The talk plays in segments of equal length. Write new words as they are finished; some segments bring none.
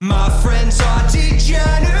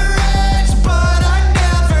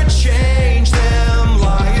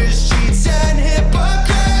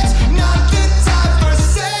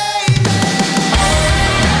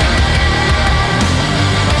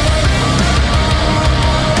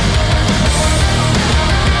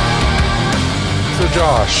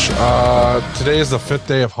Josh, today is the 5th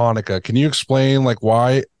day of Hanukkah. Can you explain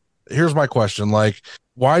why? Here's my question. Why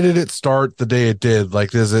did it start the day it did?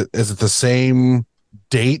 Is it the same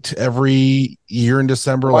date every year in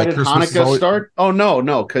December? Why did Christmas Hanukkah start? Oh,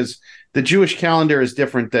 no, because the Jewish calendar is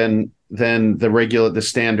different than the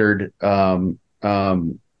standard. I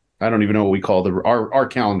don't even know what we call our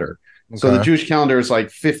calendar. Okay. So the Jewish calendar is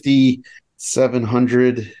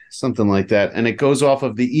 5,700, something like that, and it goes off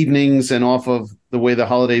of the evenings and off of the way the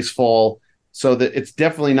holidays fall. So that it's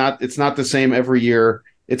definitely not. It's not the same every year.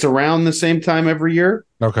 It's around the same time every year.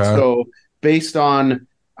 Okay. So based on,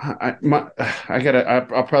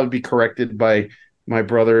 I'll probably be corrected by my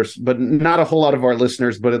brothers, but not a whole lot of our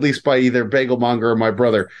listeners, but at least by either Bagelmonger or my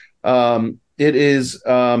brother. It is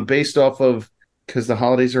based off of, because the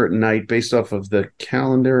holidays are at night, based off of the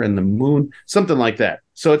calendar and the moon, something like that.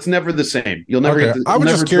 So it's never the same. You'll never get. I was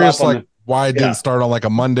just curious, why it didn't start on a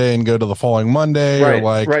Monday and go to the following Monday,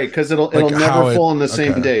 right? Because it'll never fall on the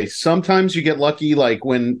same day. Sometimes you get lucky,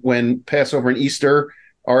 when Passover and Easter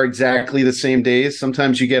are exactly the same days.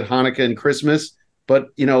 Sometimes you get Hanukkah and Christmas, but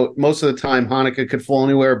most of the time Hanukkah could fall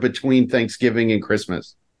anywhere between Thanksgiving and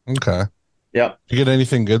Christmas. Okay. Yep. You get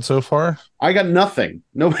anything good so far? I got nothing.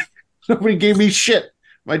 Nobody gave me shit.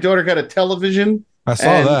 My daughter got a television. I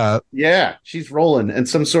saw that. Yeah, she's rolling, and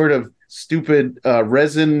some sort of stupid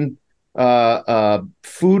resin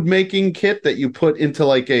food making kit that you put into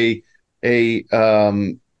a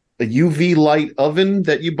UV light oven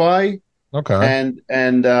that you buy. Okay.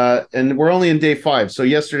 And we're only in day 5. So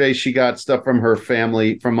yesterday she got stuff from her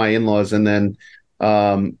family, from my in-laws, and then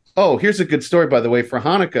here's a good story, by the way, for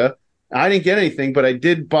Hanukkah. I didn't get anything, but I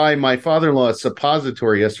did buy my father-in-law a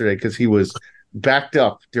suppository yesterday because he was backed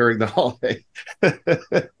up during the holiday.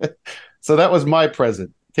 So that was my present,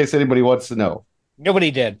 in case anybody wants to know.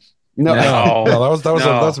 Nobody did. No, that's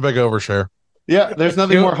a big overshare. Yeah, there's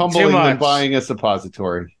nothing more humbling than buying a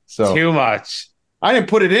suppository. So too much. I didn't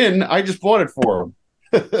put it in. I just bought it for him.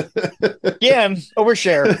 Yeah,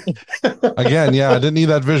 overshare. Again, I didn't need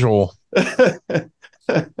that visual.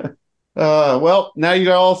 Well, now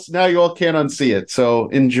you all can't unsee it. So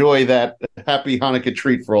enjoy that happy Hanukkah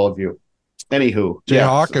treat for all of you. Anywho,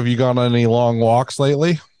 Jayhawk, have you gone on any long walks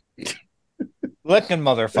lately? Licking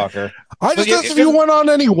motherfucker. I just asked if you went on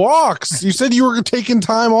any walks. You said you were taking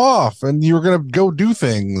time off and you were going to go do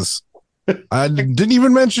things. I didn't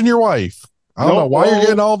even mention your wife. I don't know why you're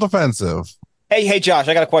getting all defensive. Hey, Josh,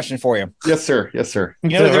 I got a question for you. Yes, sir. You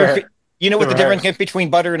know what the difference is between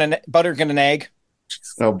butter and an egg?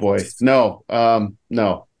 Oh boy, no.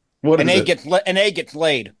 What an egg gets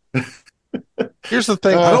laid. Here's the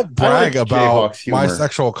thing. I don't brag about my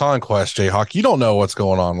sexual conquest, Jayhawk. You don't know what's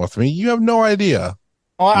going on with me. You have no idea.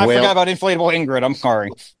 Oh, I forgot about inflatable Ingrid. I'm sorry.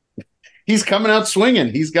 He's coming out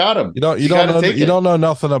swinging. He's got him. You don't know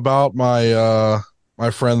nothing about my my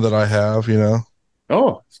friend that I have.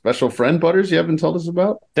 Oh, special friend, Butters. You haven't told us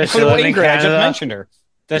about. Does she live in Canada? I just mentioned her.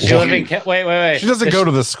 Does she live in Wait. She doesn't go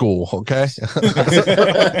to the school, okay?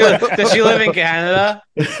 Does she live in Canada?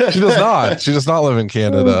 She does not. She does not live in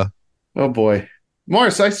Canada. Oh boy.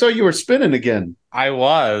 Morris, I saw you were spinning again. I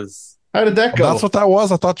was. How did that go? That's what that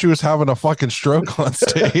was? I thought she was having a fucking stroke on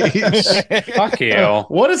stage. Fuck you.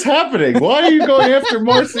 What is happening? Why are you going after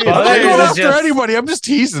Marcy? I'm not going after anybody. I'm just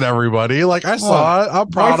teasing everybody. I saw it. I'm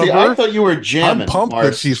proud Marcy, of her. I thought you were jamming. I'm pumped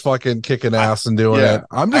that she's fucking kicking ass and doing it.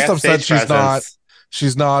 I'm just upset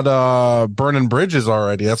she's not burning bridges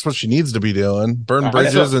already. That's what she needs to be doing. Burn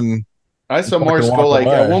bridges. I saw Morris go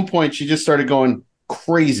at one point she just started going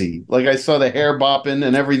crazy. I saw the hair bopping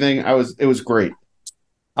and everything. It was great.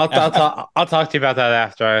 I'll talk to you about that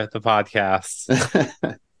after the podcast.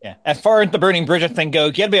 Yeah. As far as the burning bridges thing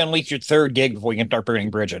goes, you got to be on at least your 3rd gig before you can start burning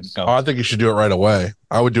bridges. So. Oh, I think you should do it right away.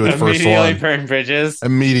 I would do it first Immediately one. burn bridges.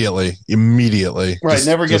 Immediately. Right.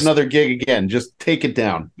 Never get another gig again. Just take it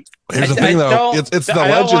down. Here's the thing, though. It's the legend. I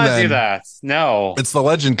don't want to do that. No. It's the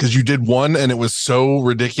legend because you did one and it was so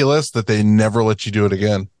ridiculous that they never let you do it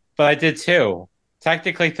again. But I did 2.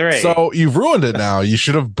 Technically 3. So you've ruined it now. You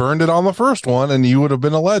should have burned it on the first one and you would have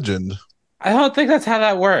been a legend. I don't think that's how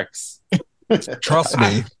that works. Trust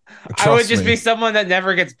me. I would just be someone that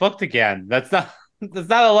never gets booked again. That's not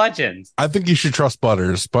a legend. I think you should trust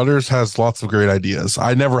Butters. Butters has lots of great ideas.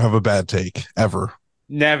 I never have a bad take, ever.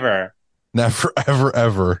 Never,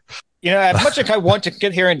 ever. As much as I want to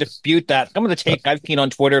get here and dispute that, some of the take I've seen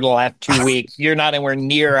on Twitter the last 2 weeks, you're not anywhere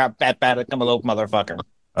near that bad as some of those motherfucker.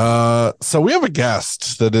 So we have a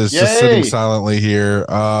guest that is just sitting silently here.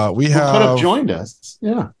 We could have joined us.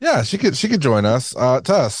 Yeah, she could join us.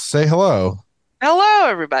 Tess, say hello. Hello,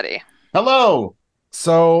 everybody. Hello.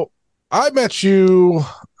 So I met you.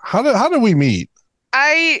 How did we meet?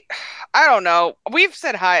 I I don't know. We've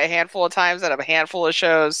said hi a handful of times at a handful of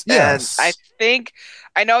shows, and I Yes. think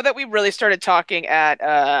I know that we really started talking at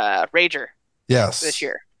Rager this Yes.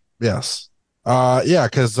 year. Yes. Yeah,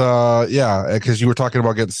 because you were talking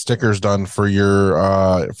about getting stickers done for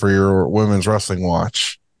your women's wrestling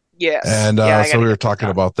watch. Yes. And Yeah, I so gotta we were get that talking done.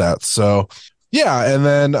 about that. So yeah, and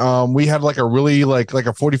then we had like a really like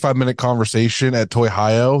a 45-minute conversation at Toy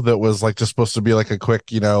Hio that was like just supposed to be like a quick,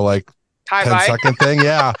 like Hi 10 bye. second thing.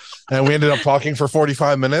 Yeah. And we ended up talking for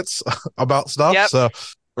 45 minutes about stuff. Yep. So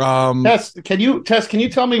Tess, can you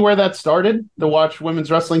tell me where that started, the watch women's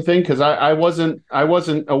wrestling thing? Because I wasn't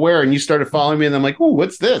aware, and you started following me, and I'm like, "Ooh,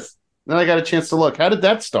 what's this?" Then I got a chance to look. How did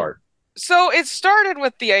that start? So it started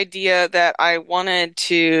with the idea that I wanted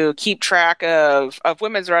to keep track of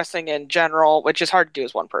women's wrestling in general, which is hard to do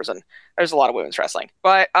as one person. There's a lot of women's wrestling,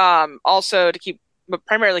 but also to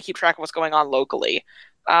primarily keep track of what's going on locally.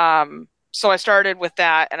 So I started with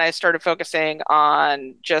that, and I started focusing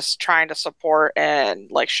on just trying to support and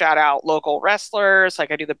like shout out local wrestlers.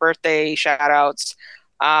 Like I do the birthday shout outs.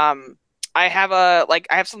 Um, I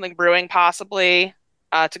have something brewing possibly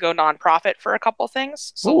to go nonprofit for a couple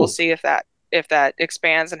things. So we'll Ooh, see if that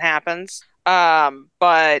expands and happens.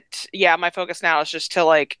 But yeah, my focus now is just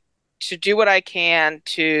to to do what I can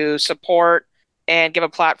to support and give a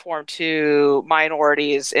platform to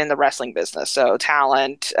minorities in the wrestling business. So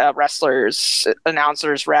talent, wrestlers,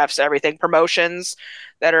 announcers, refs, everything, promotions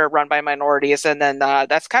that are run by minorities. And then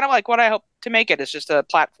that's kind of like what I hope to make it is just a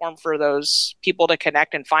platform for those people to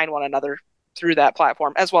connect and find one another through that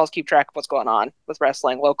platform, as well as keep track of what's going on with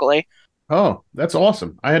wrestling locally. oh, that's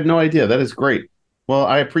awesome! I had no idea. That is great. Well,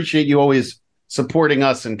 I appreciate you always supporting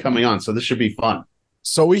us and coming on. So this should be fun.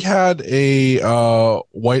 so we had a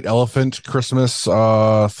white elephant Christmas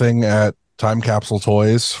thing at Time Capsule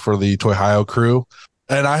Toys for the Toy Hio crew.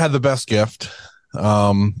 And I had the best gift.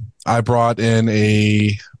 I brought in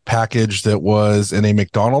a package that was in a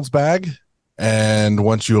McDonald's bag. And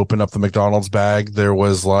once you open up the McDonald's bag, there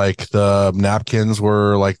was like the napkins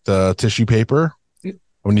were like the tissue paper.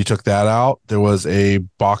 When you took that out, there was a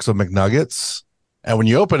box of McNuggets. And when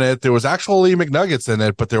you open it, there was actually McNuggets in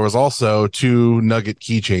it, but there was also two nugget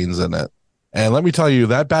keychains in it. And let me tell you,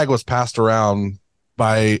 that bag was passed around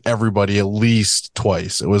by everybody at least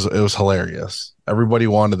twice. It was hilarious. Everybody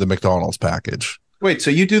wanted the McDonald's package. Wait,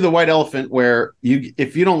 so you do the white elephant where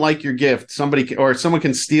if you don't like your gift, someone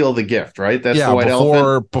can steal the gift, right? That's the Yeah, white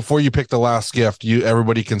elephant. before you pick the last gift,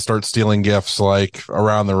 everybody can start stealing gifts like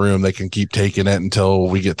around the room. They can keep taking it until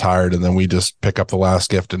we get tired, and then we just pick up the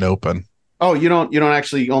last gift and open. Oh, you don't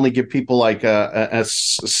actually only give people like a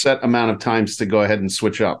set amount of times to go ahead and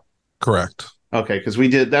switch up. Correct. Okay, because we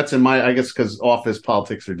did. That's in my. I guess because office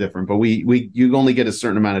politics are different, but we you only get a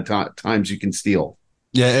certain amount of times you can steal.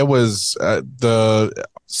 Yeah, it was the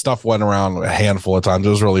stuff went around a handful of times. It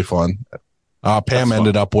was really fun. That's Pam fun.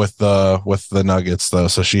 ended up with the nuggets though,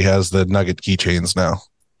 so she has the nugget keychains now.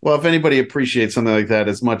 Well, if anybody appreciates something like that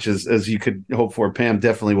as much as you could hope for, Pam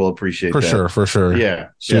definitely will appreciate For that. sure, for sure. Yeah,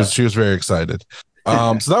 She yeah. was very excited.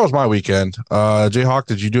 So that was my weekend. Jayhawk,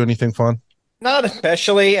 did you do anything fun? Not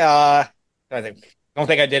especially. Don't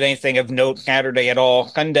think I did anything of note Saturday at all.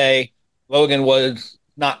 Sunday, Logan was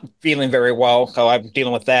not feeling very well, so I'm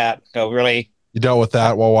dealing with that. So really, You dealt with uh,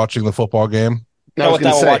 that while watching the football game? I dealt was with going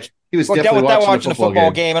that to while say watching. he was Well, dealt definitely with that while watching the watching the football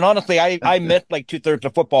football game. game, and honestly, I missed like two-thirds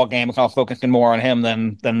of the football game because I was focusing more on him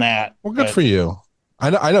than that. Well, good But for you. I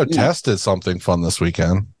know Mm. Tess did something fun this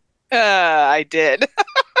weekend. I did.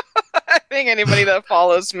 I think anybody that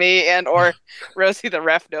follows me and or Rosie the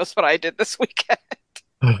ref knows what I did this weekend.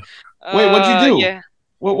 Wait, what'd you do? Yeah.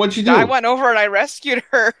 What'd you I do? went over and I rescued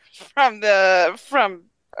her from the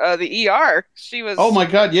ER. Oh my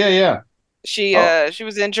God! Yeah, yeah. Oh, She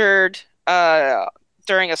was injured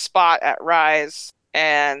during a spot at Rise,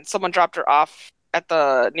 and someone dropped her off at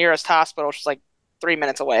the nearest hospital, which was like 3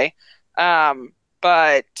 minutes away. Um,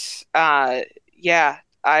 but yeah,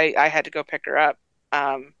 I had to go pick her up.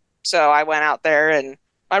 So I went out there, and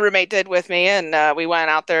my roommate did with me, and we went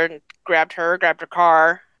out there and grabbed her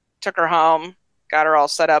car, took her home, got her all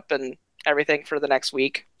set up and everything for the next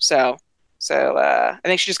week. I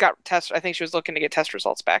think she just got test. I think she was looking to get test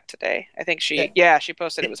results back today. I think she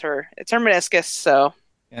posted it was her. It's her meniscus. So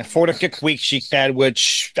 4 to 6 weeks she said,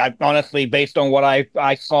 which I honestly, based on what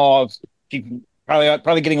I saw, she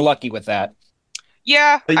probably getting lucky with that.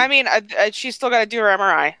 yeah, but I mean, she's still got to do her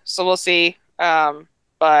MRI, so we'll see.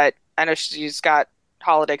 But I know she's got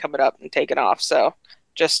holiday coming up and taking off. So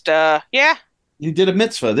just yeah, you did a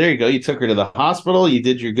mitzvah. There you go. You took her to the hospital. You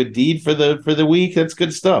did your good deed for the week. That's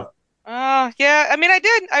good stuff. yeah. I mean, I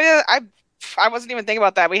did. I I wasn't even thinking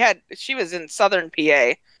about that. She was in southern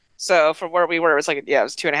PA, so from where we were, it was like, yeah, it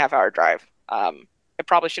was 2.5 hour drive. It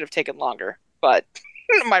probably should have taken longer, but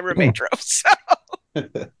my roommate drove, so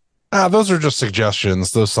Those are just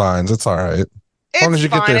suggestions, those signs. It's all right. As long as it's you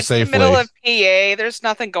get fine. there It's the middle safely. of PA. There's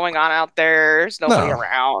nothing going on out there. There's nobody No.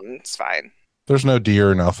 around. It's fine. There's no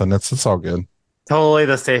deer or nothing. It's all good. Totally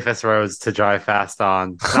the safest roads to drive fast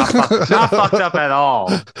on. Not fucked up at all.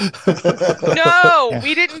 No, Yeah.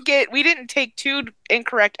 we didn't take two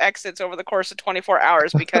incorrect exits over the course of 24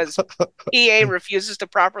 hours because PA refuses to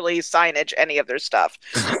properly signage any of their stuff.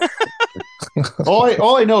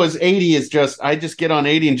 All I know is 80 is I just get on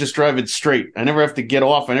 80 and just drive it straight. I never have to get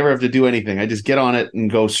off. I never have to do anything. I just get on it and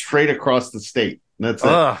go straight across the state. That's it.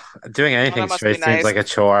 Ugh, doing anything must straight be nice. seems like a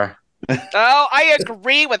chore. Oh, I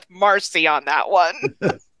agree with Marcy on that one.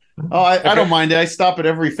 Oh, I don't mind it. I stop at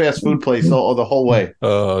every fast food place the whole way.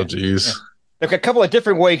 Oh, geez. There's a couple of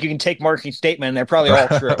different ways you can take Marcy's statement, and they're probably all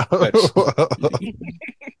true. But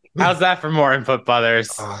How's that for more input,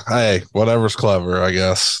 Butters? Hey, whatever's clever, I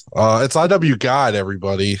guess. It's IW Guide,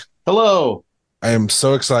 everybody. Hello. I am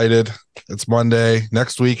so excited. It's Monday.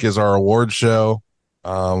 Next week is our award show.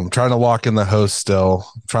 I'm trying to lock in the host still.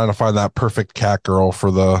 I'm trying to find that perfect cat girl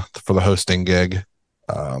for the hosting gig.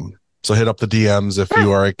 So hit up the DMs if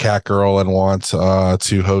you are a cat girl and want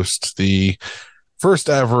to host the first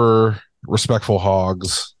ever Respectful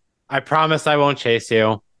Hogs. I promise I won't chase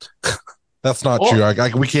you. That's not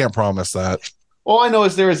true. We can't promise that. All I know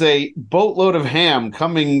is there is a boatload of ham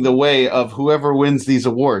coming the way of whoever wins these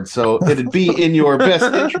awards. So it'd be in your best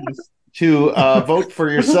interest to vote for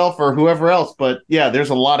yourself or whoever else. But yeah, there's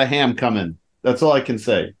a lot of ham coming. That's all I can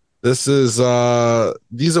say. This is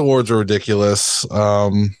these awards are ridiculous. Our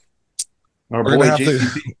We're boy gonna have to-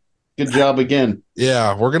 JCP, good job again.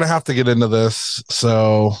 Yeah, we're gonna have to get into this.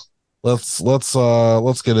 So let's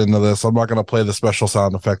get into this. I'm not gonna play the special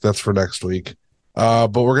sound effect. That's for next week.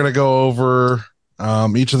 But we're gonna go over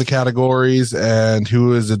each of the categories and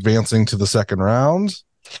who is advancing to the second round,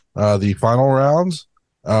 the final round.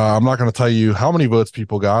 I'm not going to tell you how many votes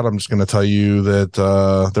people got. I'm just going to tell you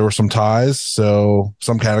that there were some ties. So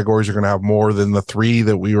some categories are going to have more than the 3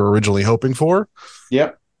 that we were originally hoping for.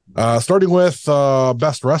 Yep. Starting with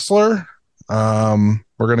Best Wrestler, we're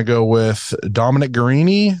going to go with Dominic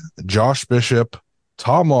Guarini, Josh Bishop,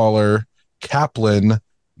 Tom Lawler, Kaplan,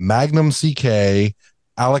 Magnum CK,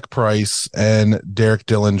 Alec Price, and Derek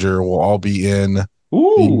Dillinger will all be in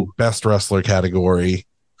the Best Wrestler category.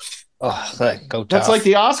 oh, go tough. That's like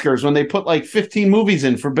the Oscars when they put like 15 movies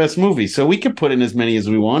in for best movie. So we could put in as many as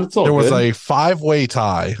we want. It's all There was good. a 5-way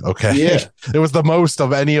tie. Okay. Yeah. It was the most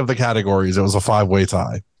of any of the categories. It was a 5-way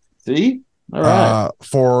tie. See? All right.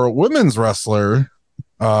 For women's wrestler,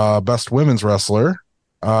 best women's wrestler,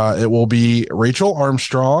 it will be Rachel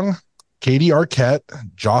Armstrong, Katie Arquette,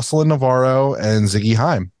 Jocelyn Navarro, and Ziggy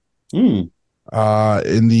Heim. In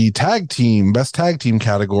the best tag team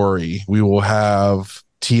category, we will have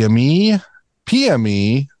TME,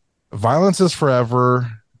 PME, Violence is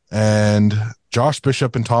Forever, and Josh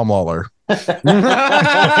Bishop and Tom Lawler.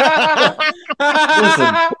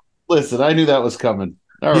 Listen, I knew that was coming.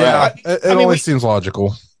 All Yeah, right. it I mean, always seems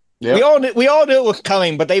logical. Yep. We all knew it was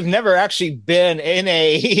coming, but they've never actually been in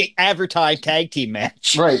a advertised tag team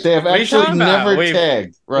match. Right. They have What are you actually talking about? never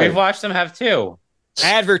tagged. Right. We've watched them have 2.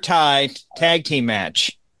 Advertised tag team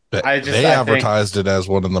match. I They advertised it as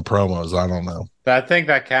one in the promos. I don't know. I think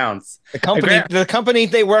that counts. The company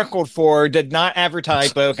they worked for did not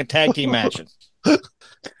advertise both tag team matches.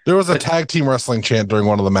 There was a tag team wrestling chant during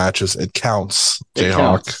one of the matches. It counts, It Jayhawk.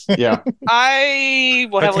 counts. Yeah. I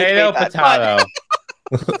will heavily Potato, debate that.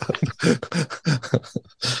 potato.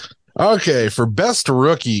 Okay, for best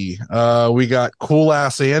rookie, we got Cool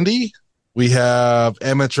Ass Andy. We have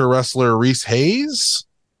amateur wrestler Reese Hayes,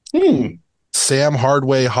 Sam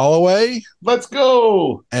Hardway Holloway, Let's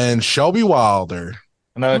go. and Shelby Wilder.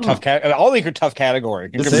 Another tough category. All these are tough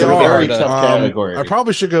categories. This It's is a really very hard to- tough category. I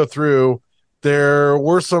probably should go through. There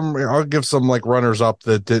were some, I'll give some like runners up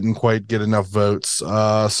that didn't quite get enough votes.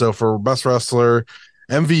 So for best wrestler,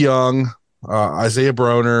 MV Young, Isaiah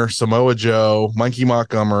Broner, Samoa Joe, Mikey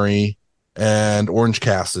Montgomery, and Orange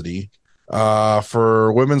Cassidy.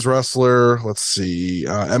 For women's wrestler, let's see,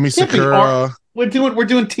 Emmy Can't be Sakura. We're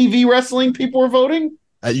doing TV wrestling. People are voting.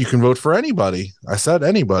 You can vote for anybody. I said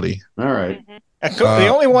anybody. All right. The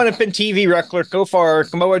only one that's been TV wrestler so far,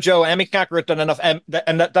 Samoa Joe, Amy Cochran done enough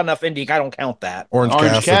indie. I don't count that. Orange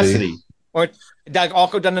Cassidy. Or Doug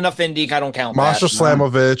also done enough indie. I don't count Masha that.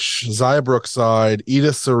 Slamovich, Zaya Brookside,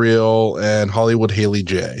 Edith Surreal, and Hollywood Haley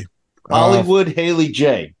J. Hollywood Haley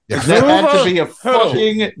J. Yeah. That had to be a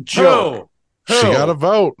fucking joke. She got a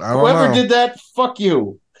vote. I don't Whoever know. did that, fuck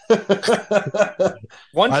you.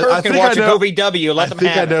 One I person think watch I a know- GoVW. Let I them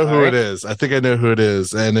think I have know it. who all it right? is. I think I know who it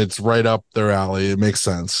is, and it's right up their alley. It makes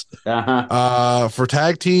sense. For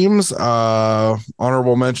tag teams,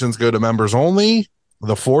 honorable mentions go to members only,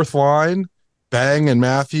 the Fourth Line, Bang and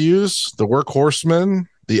Matthews, the Workhorsemen,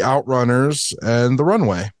 the Outrunners, and the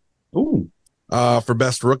Runway. Ooh. For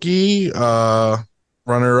best rookie,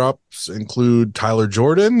 runner-ups include Tyler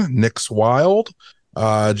Jordan, Nick's Wild,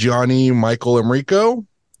 Gianni Michael Enrico,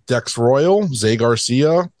 Dex Royal, Zay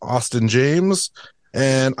Garcia, Austin James,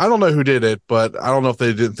 and I don't know who did it, but I don't know if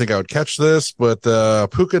they didn't think I would catch this, but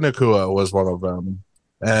Puka Nakua was one of them.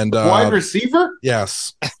 And Wide receiver?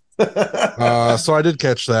 yes. So I did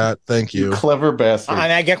catch that. Thank You you. clever bastard.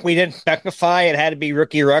 I guess we didn't specify it had to be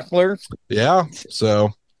rookie wrestler. Yeah. So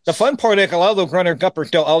The fun part is a lot of those runners-up are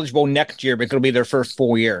still eligible next year, but it'll be their first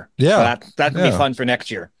full year. Yeah. So that's gonna be fun for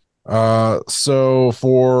next year. So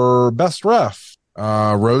for best ref,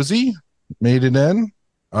 Rosie made it in,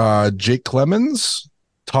 Jake Clemens,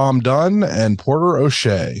 Tom Dunn, and Porter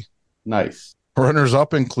O'Shea. Nice. Runners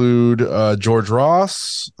up include George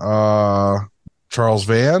Ross, Charles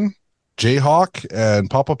Van, Jayhawk, and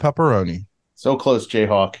Papa Pepperoni. So close,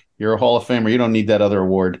 Jayhawk. You're a Hall of Famer. You don't need that other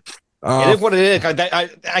award. It is what it is.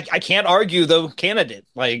 I can't argue the candidate.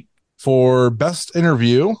 Like, for best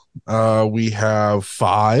interview, we have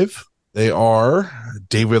 5. They are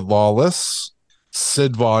David Lawless,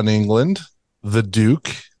 Sid Von England, the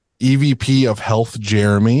Duke, EVP of Health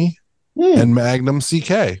Jeremy, and Magnum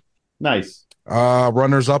CK. Nice.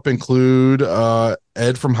 Runners up include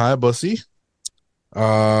Ed from Hayabusa.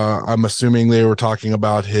 I'm assuming they were talking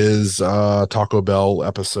about his Taco Bell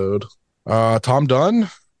episode. Tom Dunn,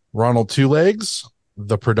 Ronald Two Legs,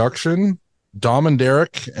 The Production, Dom and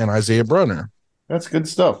Derek, and Isaiah Brunner. That's good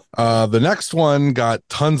stuff. The next one got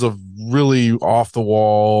tons of really off the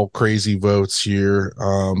wall, crazy votes here.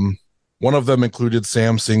 One of them included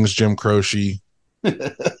Sam Singh's Jim Croce.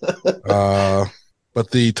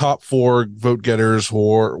 But the top 4 vote getters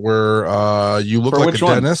were You Look For Like which a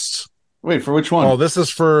one? Dentist. Wait, for which one? Oh, this is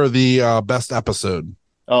for the best episode.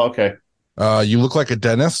 Oh, okay. You Look Like a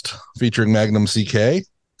Dentist, featuring Magnum CK.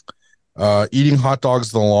 Eating Hot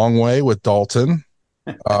Dogs the Long Way with Dalton.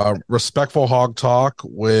 Respectful Hog Talk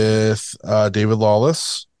with David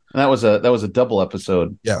Lawless. That was a double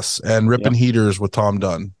episode. Yes, and Rippin' Heaters with Tom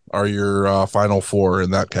Dunn are your final 4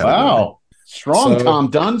 in that category. Wow. Strong, So- Tom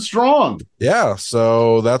Dunn, strong. Yeah,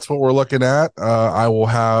 so that's what we're looking at. I will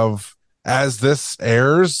have, as this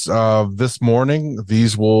airs this morning,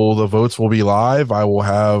 the votes will be live. I will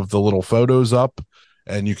have the little photos up,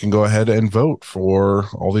 and you can go ahead and vote for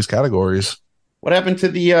all these categories. What happened to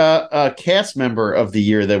the cast member of the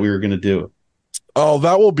year that we were going to do? Oh,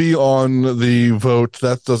 that will be on the vote.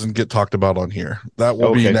 That doesn't get talked about on here. That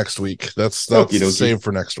will be Okay. next week. That's Okie dokie. saved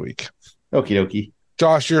for next week. Okie dokie.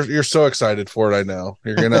 Josh, you're so excited for it. I know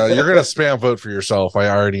you're gonna spam vote for yourself. I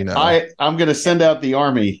already know. I'm going to send out the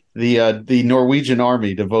army, the Norwegian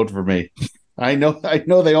army, to vote for me. I know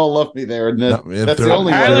they all love me there, and that's the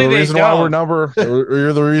only Apparently way. they reason why don't. we're number.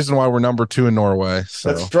 You're the reason why we're number 2 in Norway.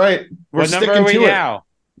 So That's right. We're What number sticking are we to it. now?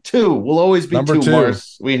 2. We'll always be Number 2, 2.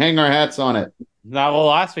 Mars. We hang our hats on it. Not what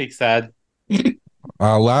last week said.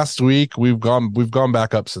 last week we've gone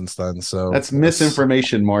back up since then. So That's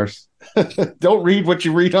misinformation, Mars. Don't read what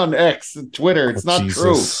you read on X and Twitter. It's not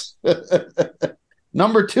Jesus. true.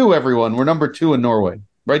 Number 2, everyone. We're number 2 in Norway.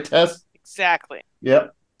 Right, Tess? Exactly.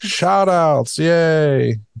 Yep. Shout outs,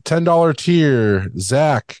 yay! $10 tier: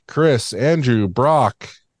 Zach, Chris, Andrew, Brock,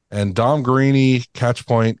 and Dom Greeny. Catch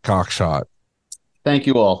point, cockshot. Thank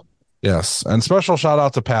you all. Yes, and special shout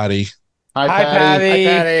out to Patty. Hi, Hi, Patty. Patty.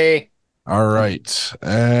 Hi, Patty. All right,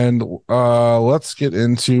 and let's get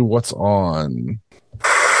into what's on.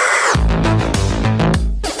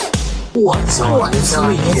 What's on this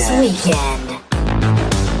weekend?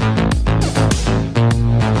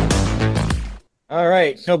 All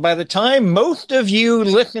right. So by the time most of you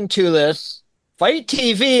listen to this, Fight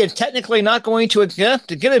TV is technically not going to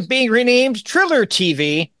exist. It's going to be renamed Triller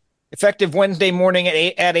TV, effective Wednesday morning at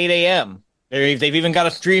 8 a.m. They've even got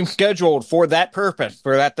a stream scheduled for that purpose,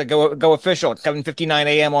 for that to go official at 7:59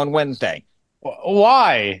 a.m. on Wednesday.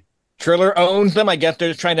 Why? Triller owns them. I guess they're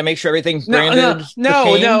just trying to make sure everything's branded.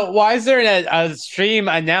 No. Why is there a stream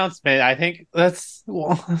announcement? I think that's.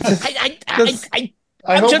 I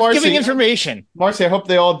I'm hope just Marcy, giving information. Marcy, I hope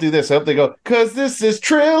they all do this. I hope they go, because this is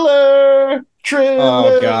Triller.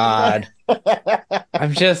 Oh, God.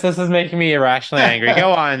 This is making me irrationally angry.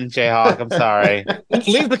 Go on, Jayhawk. I'm sorry.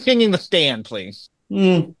 Leave the king in the stand, please.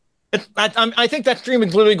 Mm. I think that stream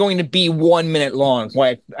is literally going to be 1 minute long,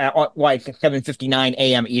 like 7:59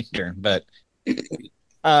 a.m. Eastern. But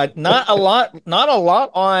not a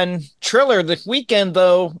lot on Triller this weekend,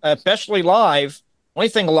 though, especially live. Only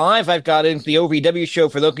thing live I've got is the OVW show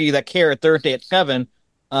for those of you that care, Thursday at 7.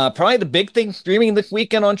 Probably the big thing streaming this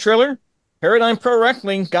weekend on Triller. Paradigm Pro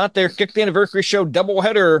Wrestling got their 6th anniversary show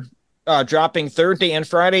doubleheader dropping Thursday and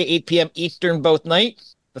Friday, 8 p.m. Eastern both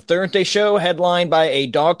nights. The Thursday show headlined by a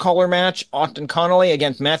dog collar match, Austin Connolly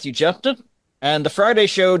against Matthew Justice. And the Friday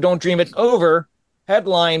show, Don't Dream It's Over,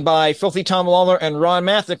 headlined by Filthy Tom Lawler and Ron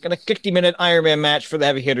Mathick in a 60-minute Ironman match for the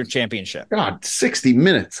Heavy Hitter Championship. God, 60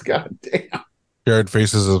 minutes. God damn. Jared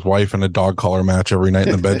faces his wife in a dog collar match every night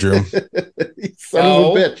in the bedroom. Son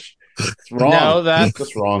of a bitch. It's wrong. No, that's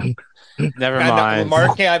just wrong. Never mind.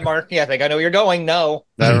 Marky, I think I know where you're going. No.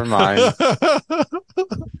 Never mind.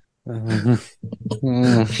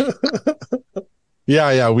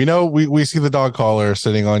 Yeah, we know. We see the dog collar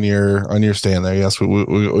sitting on your stand there. Yes,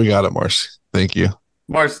 we got it, Mars. Thank you.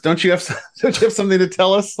 Mars, don't you have something to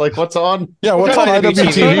tell us? Like what's on? Yeah, what's on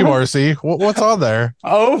IWTV, Marcy? What's on there?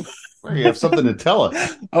 Oh, you have something to tell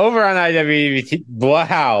us. Over on IWTV.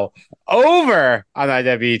 Wow. Over on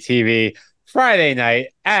IWTV Friday night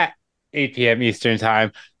at 8 p.m. Eastern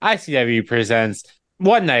Time. ICW presents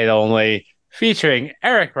One Night Only, featuring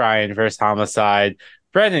Eric Ryan versus Homicide,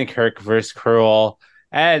 Brendan Kirk versus Cruel,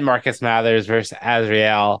 and Marcus Mathers versus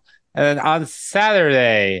Azrael. And then on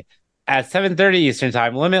Saturday at 7:30 Eastern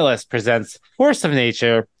Time, Limitless presents Force of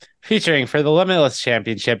Nature, featuring for the Limitless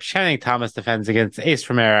Championship, Channing Thomas defends against Ace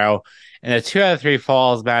Romero. In a 2 out of 3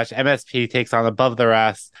 falls match, MSP takes on Above the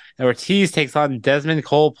Rest, and Ortiz takes on Desmond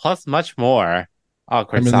Cole, plus much more.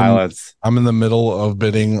 Awkward silence. I'm in the middle of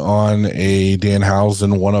bidding on a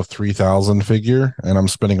Danhausen 1 of 3,000 figure, and I'm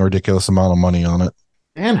spending a ridiculous amount of money on it.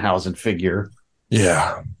 Danhausen figure?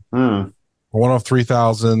 Yeah. 1 of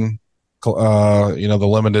 3,000, the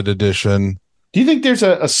limited edition. Do you think there's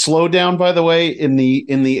a slowdown, by the way, in the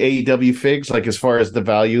AEW figs, like as far as the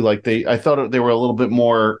value? Like I thought they were a little bit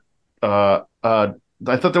more.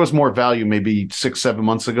 I thought there was more value maybe 6-7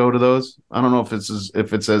 months ago to those. I don't know if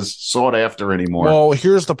it's as sought after anymore. Well,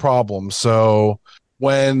 here's the problem. So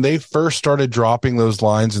when they first started dropping those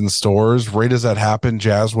lines in stores, right as that happened,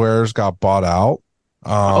 Jazzwares got bought out.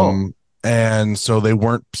 And so they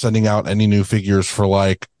weren't sending out any new figures for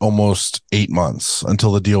like almost 8 months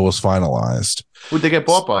until the deal was finalized. Who'd they get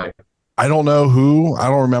bought by? I don't know who. I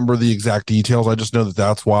don't remember the exact details. I just know that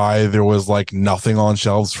that's why there was like nothing on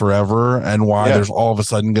shelves forever, and why there's all of a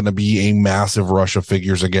sudden going to be a massive rush of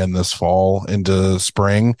figures again this fall into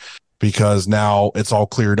spring, because now it's all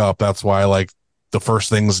cleared up. That's why like the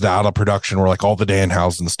first things out of production were like all the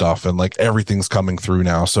Danhausen stuff, and like everything's coming through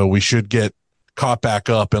now. So we should get caught back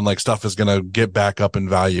up, and like stuff is going to get back up in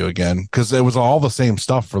value again, because it was all the same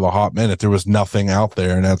stuff for the hot minute. There was nothing out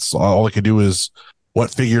there, and that's all I could do is what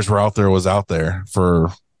figures were out there was out there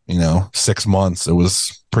for 6 months. It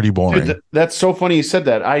was pretty boring. Dude, that's so funny you said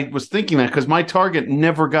that. I was thinking that because my Target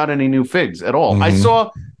never got any new figs at all. I saw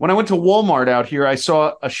when I went to Walmart out here, I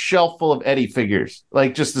saw a shelf full of Eddie figures,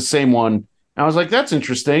 like just the same one. And I was like, that's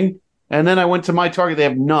interesting. And then I went to my Target. They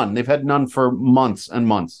have none. They've had none for months and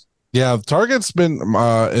months. Yeah, Target's been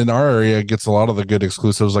in our area gets a lot of the good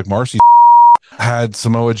exclusives. Like Marcy had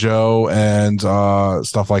Samoa Joe and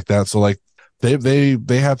stuff like that. So like they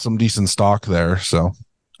had some decent stock there. So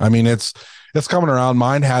I mean it's coming around.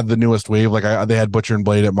 Mine had the newest wave. Like they had Butcher and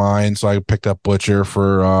Blade at mine, so I picked up Butcher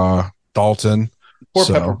for Dalton. Poor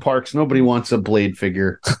Pepper Parks. Nobody wants a Blade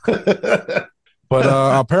figure. But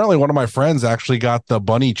apparently one of my friends actually got the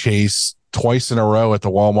Bunny Chase twice in a row at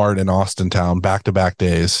the Walmart in Austintown, back-to-back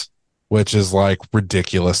days, which is like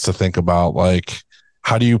ridiculous to think about. Like,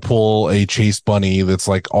 how do you pull a Chase Bunny that's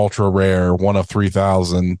like ultra rare, 1 of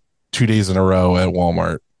 3,000, 2 days in a row at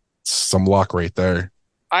Walmart? It's some luck right there.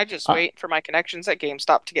 I just wait for my connections at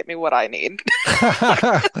GameStop to get me what I need.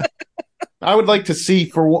 I would like to see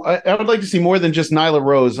more than just Nyla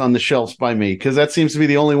Rose on the shelves by me, because that seems to be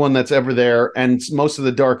the only one that's ever there, and most of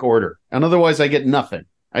the Dark Order. And otherwise, I get nothing.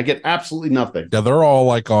 I get absolutely nothing. Yeah, they're all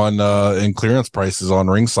like on in clearance prices on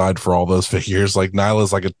Ringside for all those figures. Like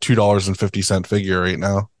Nyla's like a $2.50 figure right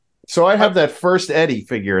now. So I have that first Eddie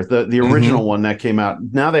figure, the original one that came out.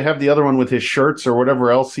 Now they have the other one with his shirts or whatever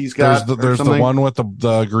else he's got. There's the one with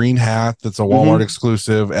the green hat that's a Walmart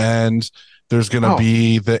exclusive, and there's going to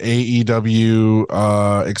be the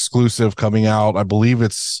AEW exclusive coming out. I believe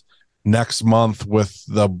it's next month with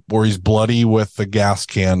where he's bloody with the gas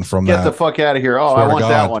can from Get the fuck out of here. Oh, I want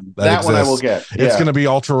that one. That one I will get. Yeah. It's going to be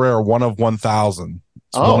ultra rare, 1 of 1,000.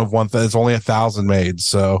 It's 1 of 1,000. It's only 1,000 made.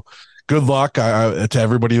 So good luck to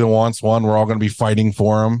everybody that wants one. We're all going to be fighting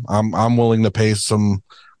for them. I'm willing to pay some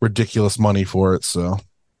ridiculous money for it. So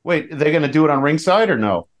Wait, they're going to do it on ringside or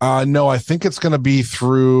no? no, I think it's going to be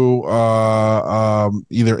through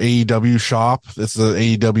either AEW shop. It's the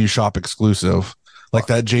AEW shop exclusive. Like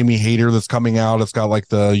that Jamie Hayter that's coming out. It's got like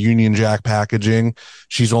the Union Jack packaging.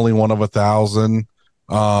 She's only one of 1,000.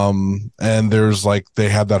 And there's like they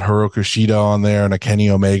had that Hiroku Shida on there and a Kenny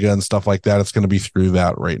Omega and stuff like that. It's going to be through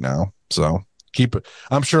that right now. So keep it.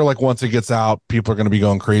 I'm sure like once it gets out, people are going to be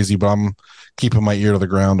going crazy, but I'm keeping my ear to the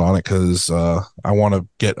ground on it because I want to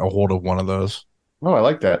get a hold of one of those. Oh, I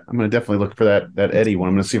like that. I'm going to definitely look for that Eddie one.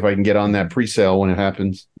 I'm going to see if I can get on that pre-sale when it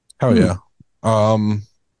happens. Hell yeah.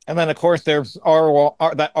 And then, of course, there's that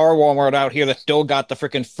R Walmart out here that still got the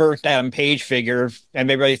freaking first Adam Page figure,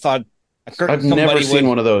 and everybody thought I've never seen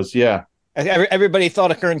one of those. Yeah, everybody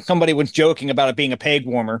thought somebody was joking about it being a peg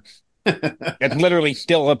warmer. It's literally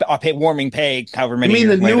still a warming peg. However many. You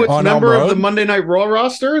mean the newest On member Elm of the Road? Monday Night Raw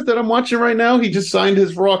roster that I'm watching right now? He just signed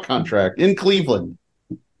his Raw contract in Cleveland.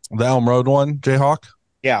 The Elm Road one, Jayhawk.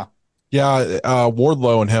 Yeah.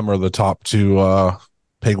 Wardlow and him are the top two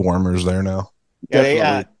pig warmers there now.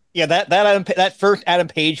 That first Adam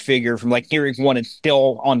Page figure from like Series 1 is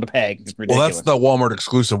still on the peg. It's ridiculous. Well, that's the Walmart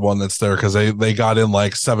exclusive one that's there because they got in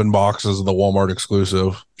like 7 boxes of the Walmart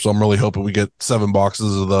exclusive. So I'm really hoping we get 7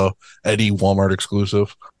 boxes of the Eddie Walmart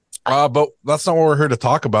exclusive. But that's not what we're here to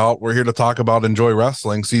talk about. We're here to talk about Enjoy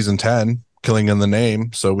Wrestling Season 10, Killing in the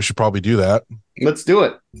Name. So we should probably do that. Let's do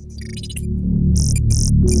it.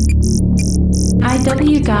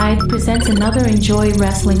 IW Guide presents another Enjoy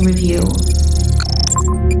Wrestling review.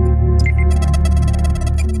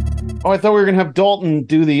 Oh, I thought we were going to have Dalton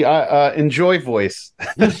do the Enjoy voice.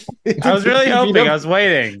 I was really hoping. I was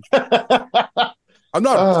waiting. I'm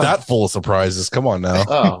not that full of surprises. Come on now.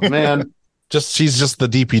 Oh, man. She's just the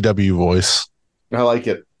DPW voice. I like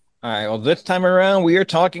it. All right. Well, this time around, we are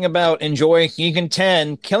talking about Enjoy Season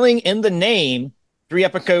 10, Killing in the Name. 3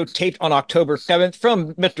 episodes taped on October 7th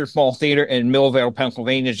from Mr. Small Theater in Millvale,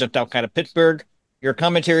 Pennsylvania, just outside of Pittsburgh. Your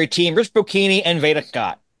commentary team, Rich Bocchini and Veda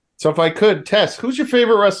Scott. So if I could, Tess, who's your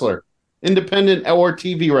favorite wrestler? Independent or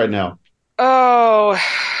TV right now? Oh,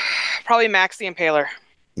 probably Max the Impaler.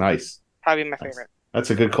 Nice. Probably my favorite.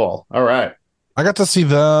 That's a good call. All right. I got to see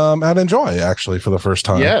them at Enjoy actually for the first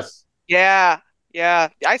time. Yes. Yeah.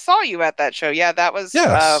 I saw you at that show. Yeah, that was.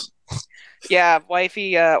 Yes.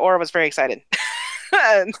 Wifey Aura was very excited.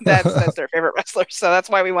 that's their favorite wrestler, so that's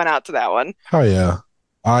why we went out to that one. Oh yeah.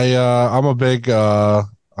 I'm a big fan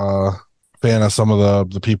of some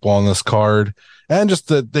of the people on this card, and just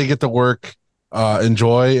that they get to work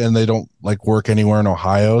Enjoy, and they don't like work anywhere in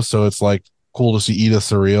Ohio, so it's like cool to see Edith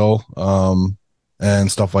Surreal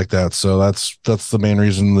and stuff like that. So that's the main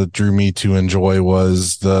reason that drew me to Enjoy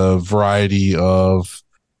was the variety of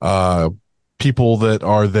people that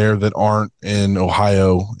are there that aren't in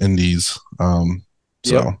Ohio indies.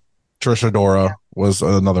 Trish Adora was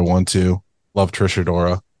another one too. Love Trish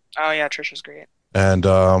Adora. Oh yeah, Trisha's great. And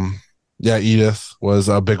Edith was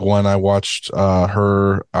a big one. I watched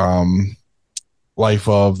her Life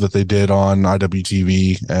of that they did on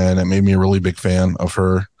IWTV, and it made me a really big fan of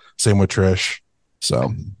her. Same with Trish.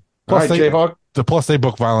 So Plus, Jayhawk. Plus they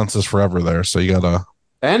book Violence is Forever there, so you gotta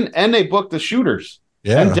And they booked the Shooters.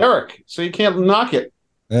 Yeah. And Derek, so you can't knock it.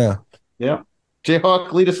 Yeah.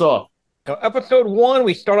 Jayhawk, lead us off. So episode 1,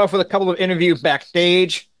 we start off with a couple of interviews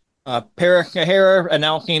backstage. Para Kahara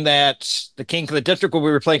announcing that the King of the District will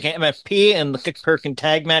be replacing MFP in the 6-person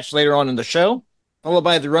tag match later on in the show. Followed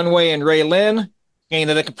by The Runway and Ray Lynn saying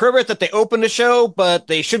that it can prove it that they opened the show, but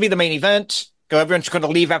they should be the main event. So everyone's going to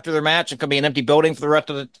leave after their match. It could be an empty building for the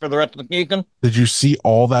rest of the season. Did you see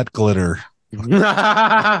all that glitter?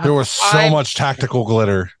 There was so much tactical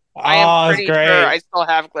glitter. I am pretty sure I still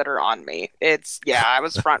have glitter on me. I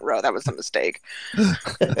was front row. That was a mistake.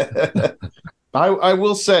 I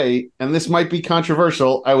will say, and this might be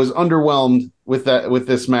controversial, I was underwhelmed with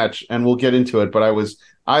this match, and we'll get into it. But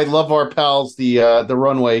I love our pals, the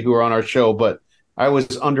Runway, who are on our show, but I was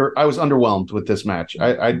underwhelmed with this match.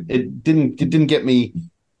 It didn't get me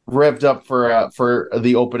revved up for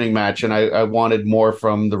the opening match, and I wanted more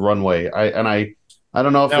from the Runway. I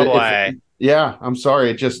don't know if yeah, I'm sorry.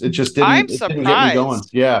 It just didn't get me going.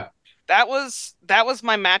 Yeah. That was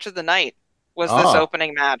my match of the night. Was this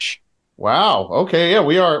opening match? Wow. Okay. Yeah,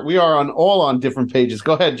 we are on different pages.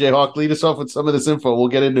 Go ahead, Jayhawk. Lead us off with some of this info. We'll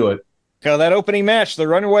get into it. So that opening match, The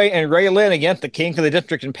Runaway and Ray Lynn against the King of the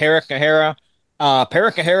District and Para Kahara.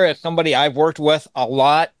 Para Kahara is somebody I've worked with a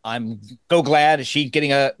lot. I'm so glad she's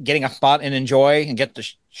getting a spot and Enjoy and get to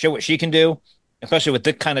show what she can do, especially with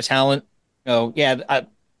this kind of talent. So yeah,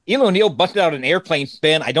 Elo O'Neill busted out an airplane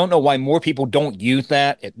spin. I don't know why more people don't use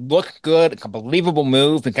that. It looks good. It's a believable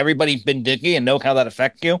move. Think everybody's been digging and knows how that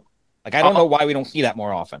affects you. Like, I don't know why we don't see that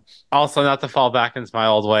more often. Also, not to fall back into my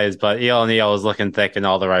old ways, but Elo O'Neill was looking thick in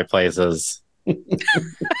all the right places.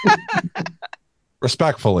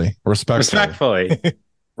 Respectfully.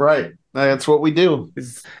 Right. That's what we do.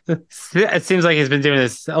 It seems like he's been doing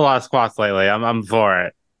this a lot of squats lately. I'm for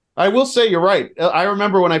it. I will say you're right. I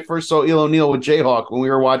remember when I first saw Elo O'Neill with Jayhawk when we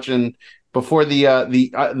were watching before the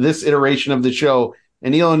this iteration of the show,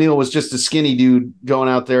 and Elo O'Neill was just a skinny dude going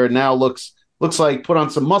out there, and now looks like put on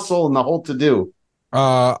some muscle and the whole to do.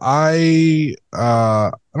 I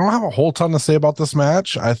don't have a whole ton to say about this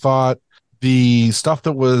match. I thought the stuff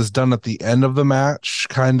that was done at the end of the match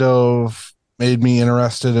kind of made me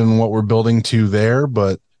interested in what we're building to there,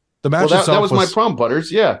 but the match itself that was my problem,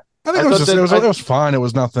 Butters. Yeah. I think it was fine. It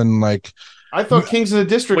was nothing like. I thought Kings of the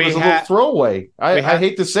District was a little throwaway. I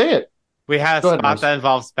hate to say it. We had a spot that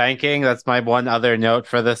involves spanking. That's my one other note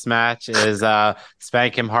for this match is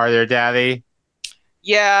spank him harder, daddy.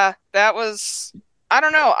 Yeah, that was. I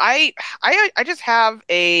don't know. I just have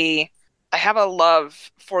I have a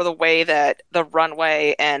love for the way that the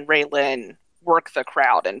Runway and Raylan work the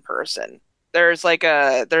crowd in person. There's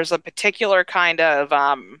a particular kind of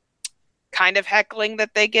heckling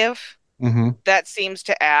that they give that seems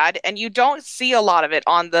to add, and you don't see a lot of it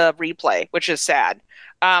on the replay, which is sad.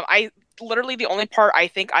 I literally the only part I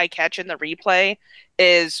think I catch in the replay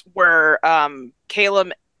is where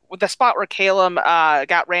Caleb, with the spot where Caleb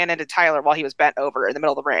got ran into Tyler while he was bent over in the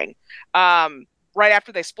middle of the ring. Right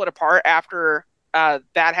after they split apart, after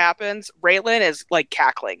that happens, Raylan is like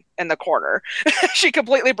cackling in the corner. She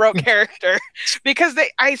completely broke character because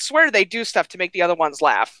I swear they do stuff to make the other ones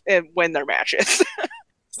laugh and win their matches.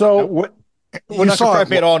 So we're not surprised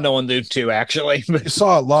me at all knowing those two, actually. You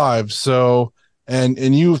saw it live, so and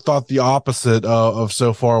you thought the opposite of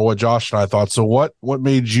so far what Josh and I thought. So what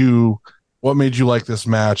made you like this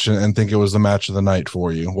match and think it was the match of the night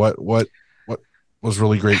for you? What was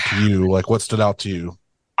really great to you? Like, what stood out to you?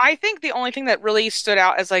 I think the only thing that really stood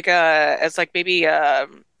out as maybe a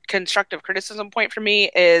constructive criticism point for me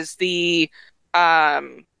is the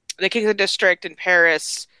Kings of the District in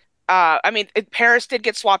Paris. Paris did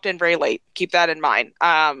get swapped in very late. Keep that in mind.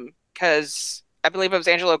 Because I believe it was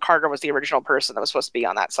Angelo Carter was the original person that was supposed to be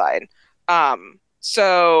on that side.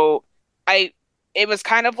 It was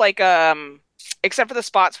kind of like except for the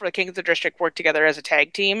spots where the Kings of the District worked together as a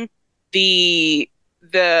tag team, the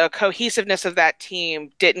cohesiveness of that team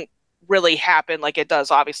didn't really happen like it does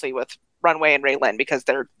obviously with Runway and Raylan because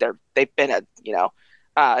they've been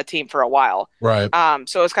a team for a while. Right.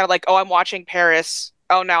 So it's kind of like, oh, I'm watching Paris.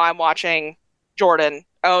 Oh, now I'm watching Jordan.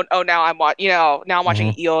 Now I'm watching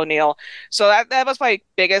Elo O'Neill. So that was my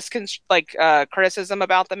biggest criticism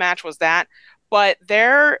about the match was that. But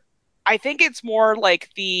I think it's more like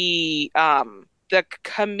the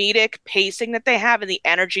comedic pacing that they have and the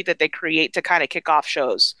energy that they create to kind of kick off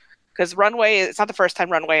shows. Because it's not the first time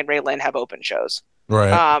Runway and Raylan have open shows.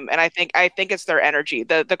 Right. And I think it's their energy.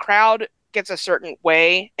 The crowd gets a certain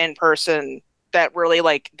way in person that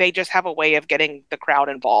really they just have a way of getting the crowd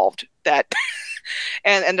involved that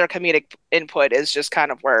and their comedic input is just kind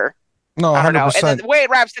of where I don't know. And then the way it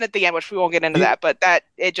wraps in at the end, which we won't get into that, but that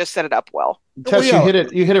it just set it up well. Tess, you hit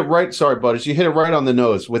it right. Sorry, Butters. You hit it right on the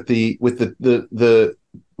nose with the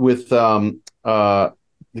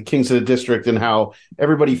Kings of the District and how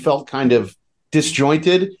everybody felt kind of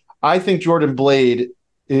disjointed. I think Jordan Blade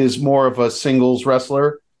is more of a singles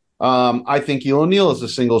wrestler. I think Elo O'Neill is a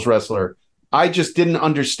singles wrestler. I just didn't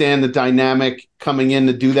understand the dynamic coming in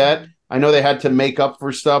to do that. I know they had to make up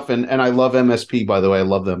for stuff, and I love MSP, by the way. I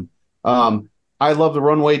love them. I love the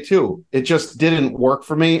Runway, too. It just didn't work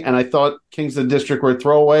for me, and I thought Kings of the District were a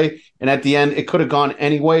throwaway, and at the end, it could have gone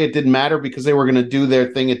anyway. It didn't matter because they were going to do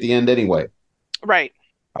their thing at the end anyway. Right.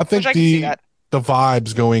 I think the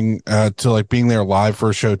vibes going to being there live for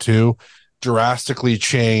a show, too, drastically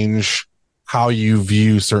change how you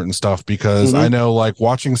view certain stuff because I know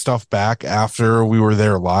watching stuff back after we were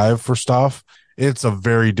there live for stuff, it's a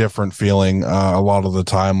very different feeling a lot of the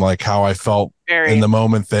time, like how I felt in the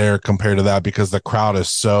moment there compared to that because the crowd is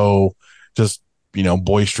so just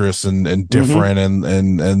boisterous and different and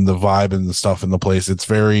the vibe and the stuff in the place, it's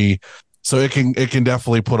very so it can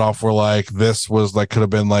definitely put off where this was could have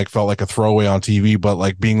been felt like a throwaway on TV,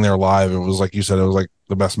 but being there live, it was like you said, it was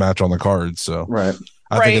the best match on the card. So right.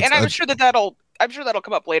 And I'm sure that'll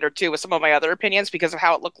come up later too with some of my other opinions because of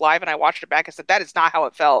how it looked live, and I watched it back and said that is not how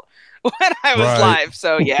it felt when I was live.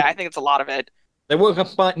 So yeah, I think it's a lot of it. They woke up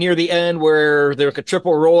spot near the end where there was a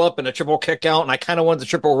triple roll up and a triple kick out, and I kind of wanted the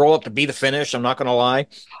triple roll up to be the finish. I'm not going to lie.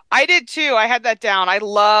 I did too. I had that down. I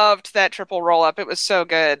loved that triple roll up. It was so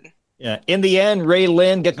good. Yeah. In the end, Ray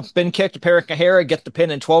Lynn gets the spin kick to Peric Kahara, get the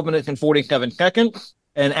pin in 12 minutes and 47 seconds.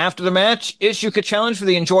 And after the match, Issue could challenge for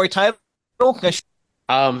the Enjoy title.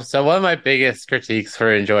 So one of my biggest critiques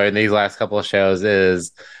for Enjoy in these last couple of shows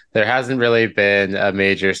is there hasn't really been a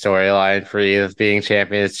major storyline for Edith being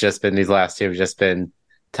champion. It's just been these last two have just been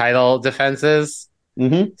title defenses.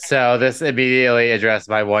 Mm-hmm. So this immediately addressed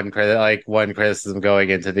my one criticism going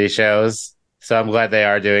into these shows. So I'm glad they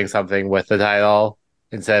are doing something with the title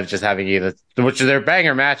instead of just having Edith, which they're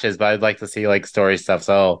banger matches, but I'd like to see like story stuff.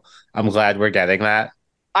 So I'm glad we're getting that.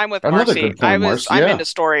 I'm with Another Marcy. good point, Marcy, I'm yeah. into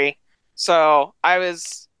story. So I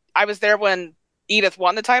was there when Edith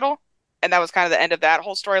won the title, and that was kind of the end of that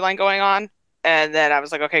whole storyline going on. And then I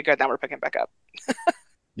was like, okay, good, now we're picking back up.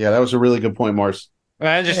 Yeah, that was a really good point, Mars.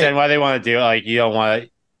 I understand why they want to do it. Like you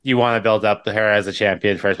want to build up her as a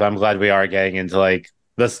champion first, but I'm glad we are getting into like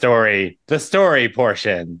the story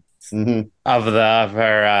portion of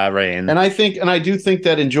her reign. And I do think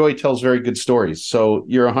that Enjoy tells very good stories. So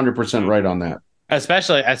you're 100% right on that.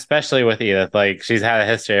 Especially with Edith, like she's had a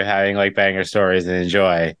history of having like banger stories and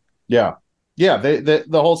Enjoy. Yeah. The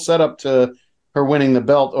whole setup to her winning the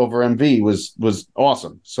belt over MV was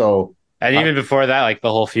awesome. So, and even before that, like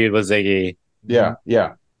the whole feud with Ziggy. Yeah.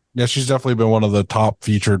 She's definitely been one of the top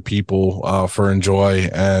featured people for Enjoy,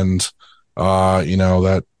 and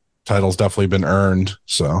that title's definitely been earned.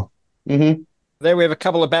 So There we have a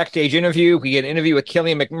couple of backstage interviews. We get an interview with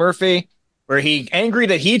Killian McMurphy, where he's angry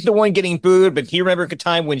that he's the one getting booed, but he remembers a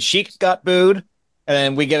time when Sheik got booed.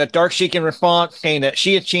 And we get a Dark Sheik in response saying that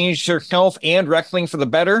she has changed herself and wrestling for the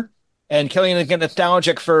better. And Killian is getting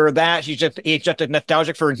nostalgic for that. He's just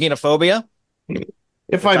nostalgic for xenophobia.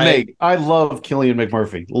 If I may, I love Killian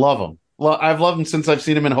McMurphy. Love him. I've loved him since I've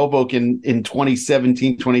seen him in Hoboken in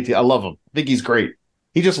 2017, 2018. I love him. I think he's great.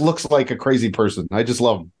 He just looks like a crazy person. I just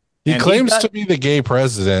love him. He claims to be the gay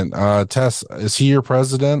president. Tess, is he your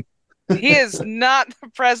president? He is not the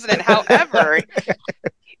president. However,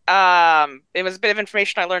 it was a bit of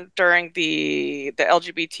information I learned during the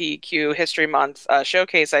LGBTQ History Month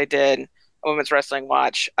showcase I did, a Women's Wrestling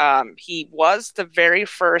Watch. He was the very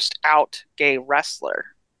first out gay wrestler.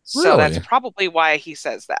 So Really? that's probably why he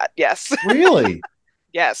says that. Yes. Really?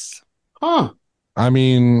 Yes. Huh. I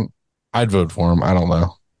mean, I'd vote for him. I don't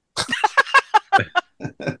know.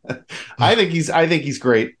 I think he's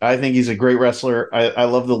great. I think he's a great wrestler. I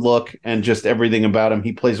love the look and just everything about him.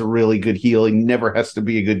 He plays a really good heel. He never has to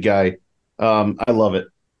be a good guy. I love it.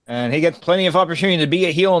 And he gets plenty of opportunity to be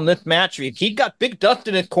a heel in this match. He got Big Dust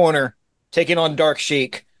in his corner, taking on Dark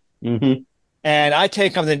Sheik. Mm-hmm. And I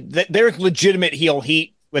take on there's legitimate heel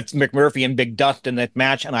heat with McMurphy and Big Dust in that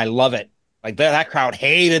match, and I love it. Like that crowd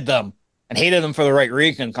hated them and hated them for the right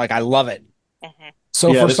reasons. Like I love it. Mm-hmm.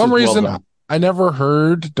 So for some reason, well I never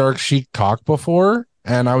heard Dark Sheik talk before,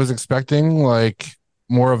 and I was expecting like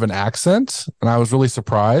more of an accent, and I was really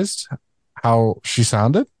surprised how she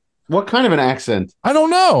sounded. What kind of an accent? I don't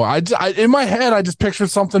know. I in my head, I just pictured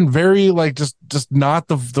something very like just not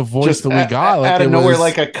the voice Just that we got. Like out of it nowhere, was,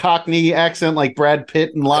 like a Cockney accent, like Brad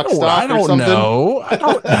Pitt and Lock, Stock, I or don't something. know. I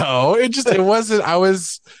don't know. It wasn't. I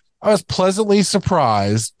was pleasantly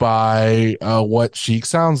surprised by what Sheik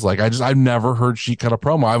sounds like. I've never heard Sheik cut a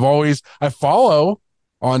promo. I follow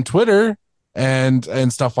on Twitter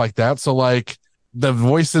and stuff like that. So like the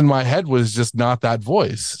voice in my head was just not that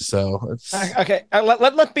voice. So it's Okay.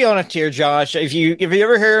 Let's be honest here, Josh. If you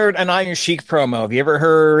ever heard an Iron Sheik promo, have you ever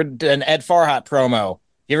heard an Ed Farhat promo?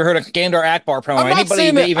 You ever heard a Skandar Akbar promo? I'm not Anybody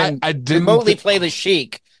saying that that even I didn't remotely play the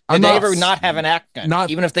Sheik? Did they ever not have an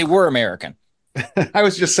accent, even if they were American? I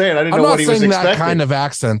was just saying, I didn't I'm know not what he was saying that expecting. kind of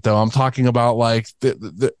accent though. I'm talking about like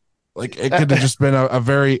the like it could have just been a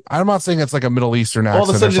very. I'm not saying it's like a Middle Eastern accent. All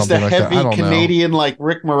of a sudden, or just a something like that. heavy I don't Canadian, like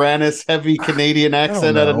Rick Moranis, heavy Canadian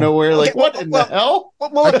accent out of nowhere. Like, what in the hell?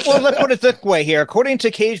 Well, let's put it this way here. According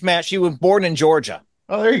to Cage Match, she was born in Georgia.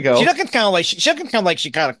 Oh, there you go. She doesn't sound like she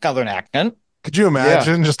got a southern accent. Could you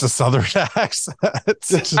imagine just a southern accent?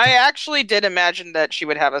 I actually did imagine that she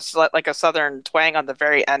would have a southern twang on the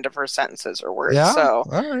very end of her sentences or words. Yeah? So,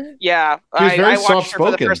 all right. yeah, She's very I watched her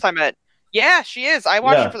for the soft-spoken. first time yeah, she is. I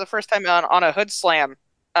watched her for the first time on a Hood Slam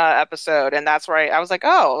episode, and that's where I was like,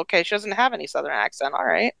 oh, okay, she doesn't have any southern accent. All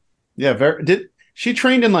right. Yeah, did she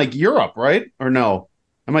trained in like Europe, right? Or no?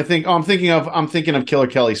 I'm thinking of Killer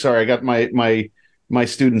Kelly. Sorry, I got my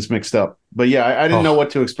students mixed up. But yeah, I didn't know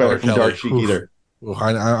what to expect from Kelly. Dark Sheik either.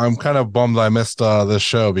 I'm kind of bummed I missed this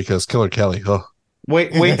show because Killer Kelly.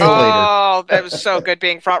 Wait till later. Oh, that was so good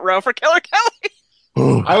being front row for Killer Kelly.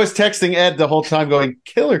 I was texting Ed the whole time going,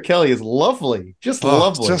 Killer Kelly is lovely. Just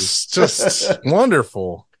lovely. Just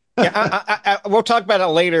wonderful. Yeah, we'll talk about it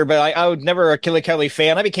later, but I was never a Killer Kelly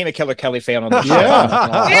fan. I became a Killer Kelly fan on the show.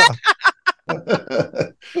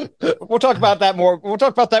 We'll talk about that more. We'll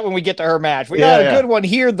talk about that when we get to her match. We got a good one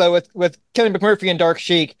here, though, with Kelly McMurphy and Dark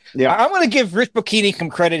Sheik. Yeah. I'm going to give Rich Bocchini some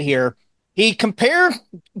credit here. He compared,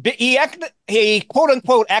 he quote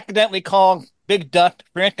unquote accidentally called Big Dust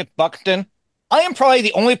Francis Buxton. I am probably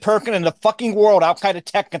the only person in the fucking world outside of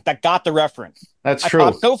Tekken that got the reference. That's I true.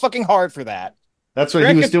 fought so fucking hard for that. That's what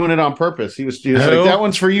he was doing it on purpose. He was like, that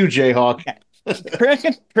one's for you, Jayhawk.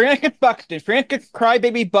 Francis Buxton, Francis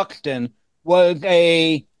Crybaby Buxton was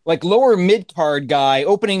a lower mid card guy,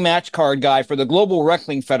 opening match card guy for the Global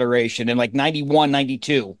Wrestling Federation in 91,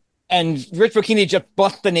 92. And Rich Bocchini just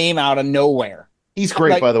bust the name out of nowhere. He's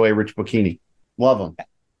great, by the way, Rich Bocchini. Love him.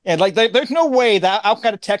 And there's no way that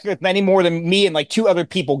outside of Tekken any more than me and 2 other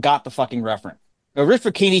people got the fucking reference. So Rich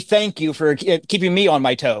Bocchini, thank you for keeping me on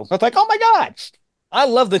my toes. I was oh my God. I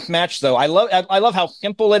love this match, though. I love how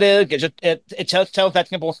simple it is. It just tells that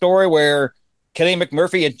simple story where Kelly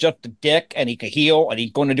McMurphy is just a dick, and he can heal, and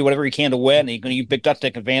he's going to do whatever he can to win, and he's going to use Big Dust to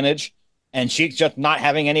take advantage. And she's just not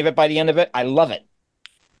having any of it by the end of it. I love it.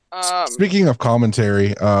 Speaking of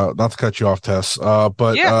commentary, not to cut you off, Tess,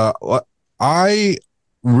 but I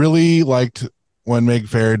really liked when Meg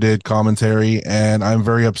Fair did commentary, and I'm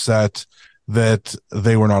very upset that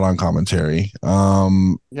they were not on commentary. I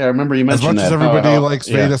remember you mentioned that. As much as everybody likes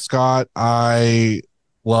Veda Scott, I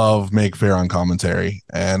love Meg Fair on commentary,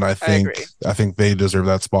 and I think they deserve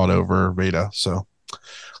that spot over Veda. So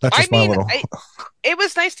that's just my little. It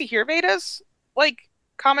was nice to hear Veda's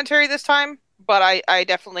commentary this time, but I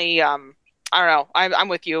definitely I don't know. I'm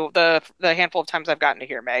with you. The handful of times I've gotten to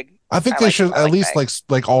hear Meg, I think they should at least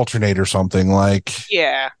Meg. Alternate or something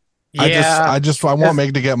Yeah. I want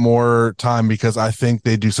Meg to get more time because I think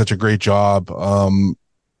they do such a great job.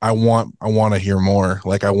 I want to hear more.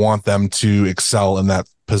 I want them to excel in that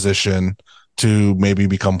position to maybe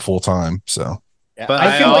become full time. So, but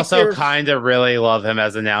I also kind of really love him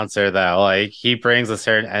as announcer though. He brings a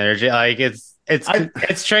certain energy.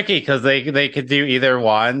 It's tricky because they could do either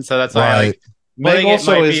one. So that's why Meg it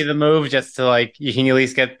might be the move just to you can at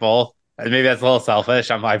least get both. And maybe that's a little selfish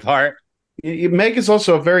on my part. Meg is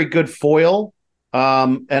also a very good foil,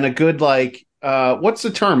 and a good what's the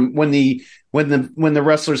term when the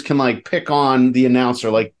wrestlers can pick on the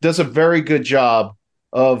announcer, does a very good job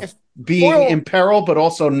of being in peril, but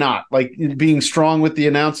also not being strong with the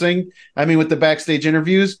announcing. I mean, with the backstage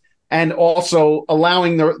interviews, and also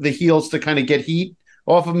allowing the heels to kind of get heat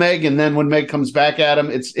off of Meg, and then when Meg comes back at him,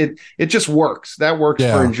 it just works. That works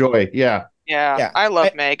for Enjoy. Yeah, I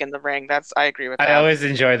love Meg in the ring. I agree with that. I always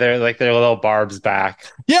enjoy their little barbs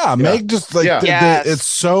back. Yeah, Meg just it's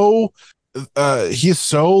so he's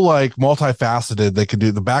so multifaceted. They could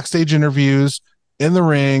do the backstage interviews, in the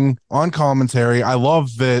ring, on commentary. I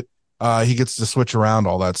love that he gets to switch around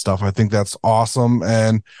all that stuff. I think that's awesome,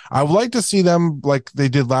 and I would like to see them like they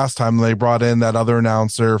did last time. They brought in that other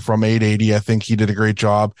announcer from 880. I think he did a great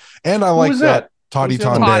job, and I like that. Toddy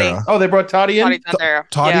Tondera. Oh, they brought Toddy in?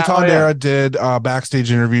 Toddy Tondera did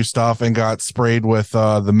backstage interview stuff and got sprayed with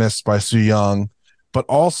the Mist by Su Young. But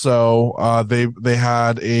also they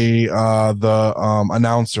had the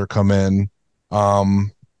announcer come in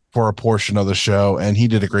for a portion of the show, and he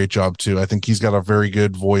did a great job too. I think he's got a very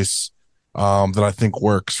good voice that I think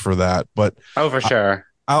works for that. But for sure.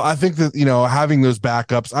 I think that, having those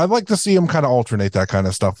backups, I'd like to see him kind of alternate that kind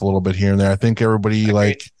of stuff a little bit here and there. I think everybody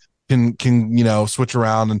can switch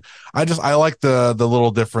around, and I like the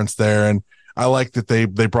little difference there, and I like that they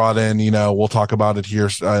brought in, we'll talk about it here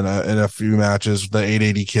in a few matches. The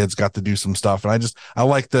 880 kids got to do some stuff, and I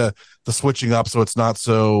like the switching up so it's not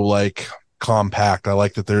so compact. I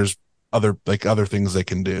like that there's other things they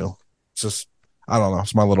can do. It's just, I don't know,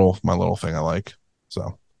 it's my little thing I like.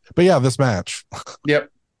 So, but yeah, this match. Yep,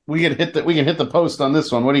 we can hit the post on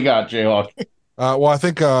this one. What do you got, Jayhawk? Well, I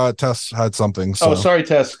think Tess had something. So. Oh, sorry,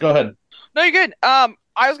 Tess. Go ahead. No, you're good. I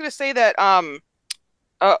was gonna say that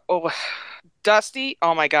Dusty,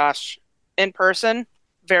 oh my gosh, in person,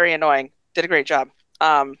 very annoying. Did a great job.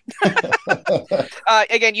 Again,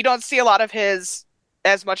 you don't see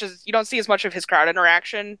as much of his crowd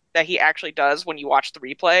interaction that he actually does when you watch the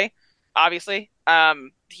replay. Obviously,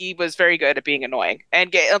 he was very good at being annoying,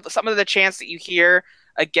 and some of the chants that you hear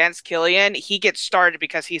against Killian, he gets started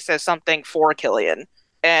because he says something for Killian,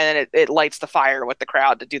 and it lights the fire with the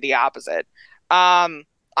crowd to do the opposite. I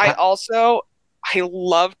also I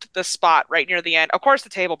loved the spot right near the end. Of course, the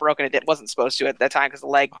table broke and it wasn't supposed to at that time because the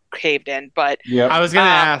leg caved in. But Yep. I was gonna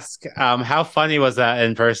ask, how funny was that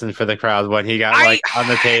in person for the crowd when he got like on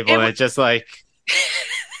the table and it just like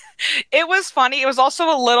it was funny. It was also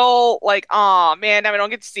a little like, oh man, I don't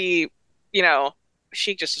get to see,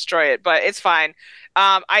 Sheik just destroy it, but it's fine.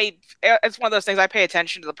 It's one of those things I pay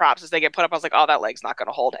attention to the props as they get put up. I was like, oh, that leg's not going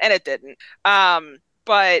to hold, and it didn't.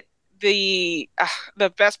 But the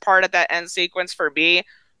best part of that end sequence for me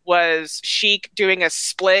was Sheik doing a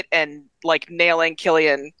split and like nailing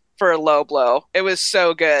Killian for a low blow. It was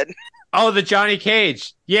so good. oh, the Johnny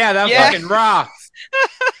Cage. Yeah, that Yeah. fucking rocks.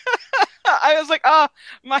 I was like, oh,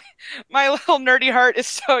 my little nerdy heart is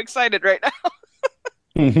so excited right now.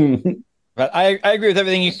 But I agree with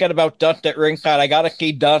everything you said about Dust at ringside. I got to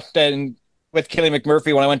see Dust and with Kelly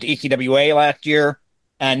McMurphy when I went to ECWA last year,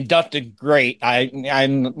 and Dust did great.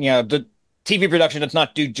 The TV production does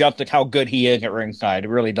not do justice how good he is at ringside. It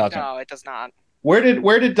really doesn't. No, it does not. Where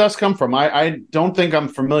did Dust come from? I don't think I'm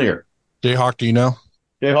familiar. Jayhawk, do you know?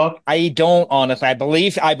 Jayhawk? I don't honestly. I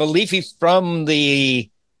believe he's from the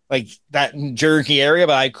that Jersey area,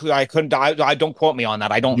 but I couldn't. I don't quote me on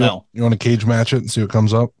that. I don't know. You want to cage match it and see what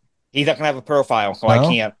comes up? He's not gonna have a profile, so No? I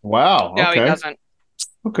can't. Wow. No, Okay. he doesn't.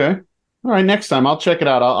 Okay. All right. Next time I'll check it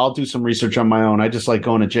out. I'll do some research on my own. I just like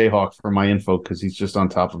going to Jayhawk for my info because he's just on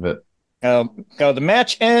top of it. So the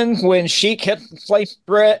match ends when Sheik hits sliced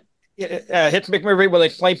bread, hits McMurphy with a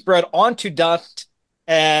sliced bread onto Dust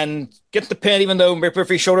and gets the pin, even though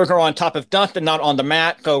McMurphy's shoulders are on top of Dust and not on the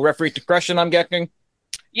mat. So referee discretion, I'm guessing.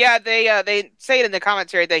 Yeah, they say it in the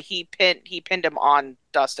commentary that he pinned him on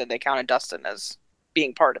Dustin. They counted Dustin as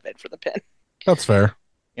being part of it for the pin. That's fair.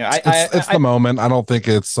 Yeah, It's the moment. I don't think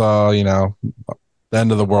it's the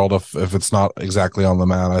end of the world if it's not exactly on the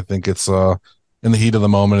mat. I think it's in the heat of the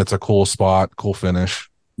moment. It's a cool spot, cool finish.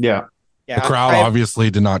 Yeah. Yeah, The crowd obviously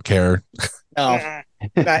did not care. No.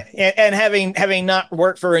 And having not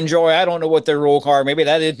worked for Enjoy, I don't know what their rules are. Maybe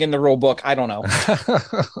that is in the rule book. I don't know.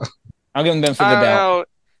 I'm giving them for the doubt.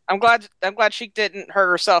 I'm glad she didn't hurt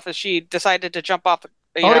herself as she decided to jump off.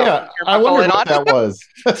 I wonder what that was.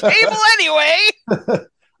 Table anyway.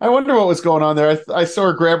 I wonder what was going on there. I saw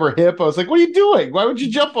her grab her hip. I was like, "What are you doing? Why would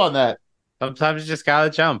you jump on that?" Sometimes you just gotta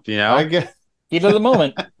jump, I guess. Heat of the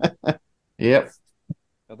moment. Yep.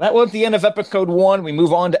 So that was the end of episode 1. We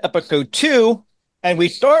move on to episode 2. And we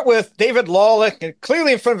start with David Lawless,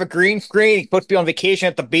 clearly in front of a green screen. He's supposed to be on vacation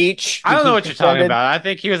at the beach. I don't know what you're talking about. I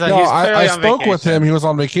think he was. No, I spoke with him. He He was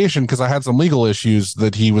on vacation because I had some legal issues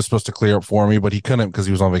that he was supposed to clear up for me, but he couldn't because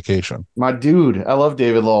he was on vacation. My dude, I love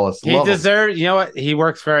David Lawless. He deserves. You know what? He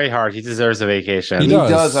works very hard. He deserves a vacation. He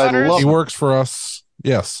does. I love He him. works for us.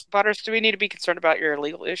 Yes. Butters, do we need to be concerned about your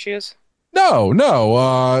legal issues? No.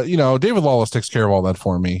 David Lawless takes care of all that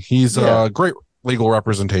for me. He's great legal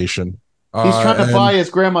representation. He's trying to buy his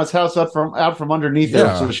grandma's house out from underneath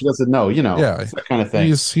her so she doesn't know. It's that kind of thing.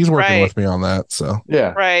 He's working with me on that. So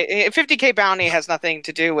yeah, right. 50K bounty has nothing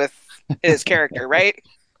to do with his character, right?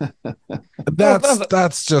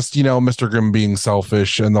 That's just Mr. Grimm being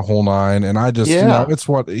selfish and the whole nine. And I just it's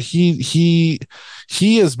what he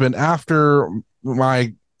has been after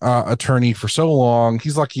my attorney for so long.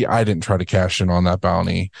 He's lucky I didn't try to cash in on that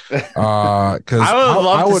bounty. Because I would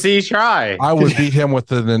love to see you try. I would beat him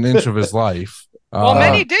within an inch of his life. Well,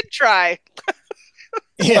 many did try.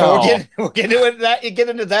 Yeah, we'll get into that. You get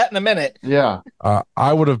into that in a minute. Yeah,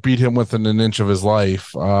 I would have beat him within an inch of his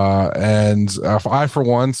life. And if I, for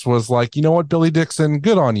once, was like, you know what, Billy Dixon,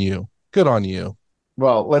 good on you.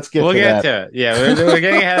 Well, let's get. We'll to get that. to it. Yeah, we're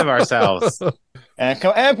getting ahead of ourselves. And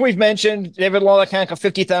as we've mentioned, David Lawless has a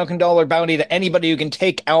 $50,000 bounty to anybody who can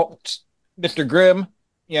take out Mr. Grimm,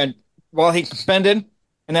 while he's suspended.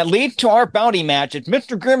 And that leads to our bounty match. It's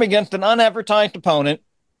Mr. Grimm against an unadvertised opponent.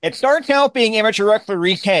 It starts out being amateur wrestler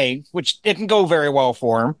Reese Hay, which didn't go very well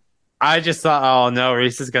for him. I just thought, oh no,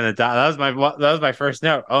 Reese is gonna die. That was my first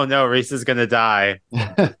note. Oh no, Reese is gonna die.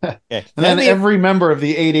 And then every member of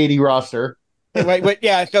the 880 roster. So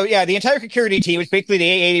the entire security team, which basically the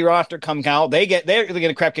 880 roster, comes out. They're getting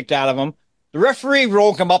a crap kicked out of them. The referee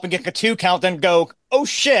rolls them up and gets a 2 count, then go, oh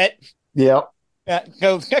shit. Yep.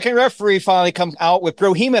 So the second referee finally comes out with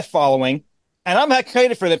Brohemoth following. And I'm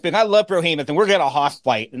excited for this because I love Brohemoth, and we're getting a hoss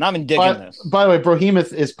fight, and I'm digging this. By the way,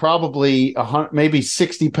 Brohemoth is probably maybe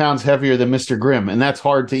 60 pounds heavier than Mr. Grimm, and that's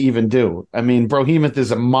hard to even do. I mean, Brohemoth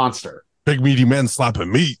is a monster. Big meaty men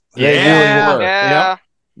slapping meat. They really were. Yeah.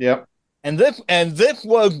 Yep. And this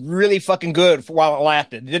was really fucking good for while it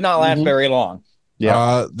lasted. It did not last very long.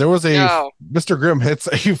 Yeah. There was Mr. Grimm hits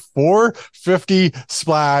a 450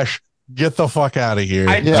 splash. Get the fuck out of here.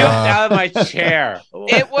 I jumped out of my chair.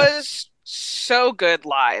 It was so good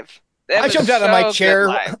live. I jumped out of my chair.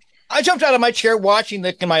 I jumped out of my chair watching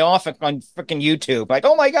in my office on freaking YouTube. Like,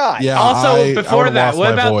 oh my God. Yeah. Also, I before would've that,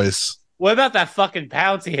 lost my voice. what about that fucking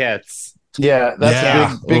pounce he hits? Yeah,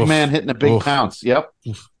 that's a big Oof. man hitting a big Oof. pounce. Yep.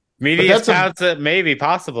 Medius pounce, maybe,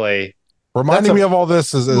 possibly. Reminding me of all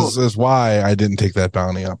this is why I didn't take that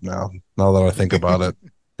bounty up now that I think about it.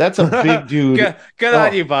 That's a big dude. Good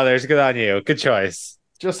on you, Butters. Good on you. Good choice.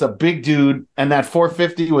 Just a big dude. And that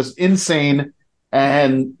 450 was insane.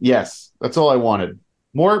 And yes, that's all I wanted.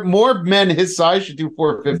 More men his size should do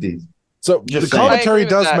 450s. So the commentary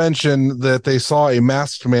does mention that they saw a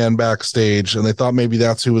masked man backstage and they thought maybe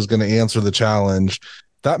that's who was going to answer the challenge.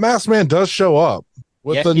 That masked man does show up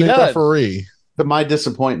with the new referee. To my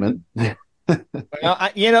disappointment. Well,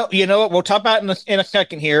 you know what? We'll talk about in a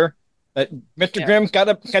second here. Mr. Grimm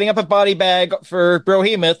cutting up a body bag for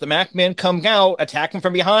Brohemoth. The masked man comes out, attack him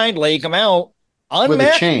from behind, leg him out.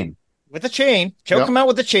 Unmasked, with a chain. Choke him out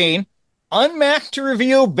with a chain. Unmasked to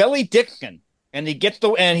reveal Billy Dixon. And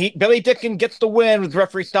Billy Dixon gets the win with the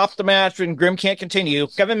referee stops the match and Grimm can't continue.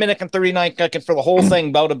 7 minutes and 39 seconds for the whole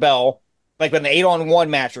thing, bell to bell. Like an 8-on-1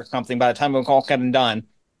 match or something by the time we're all said and done.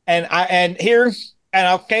 And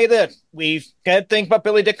I'll say this. We've said things about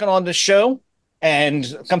Billy Dixon on this show, and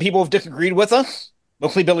some people have disagreed with us,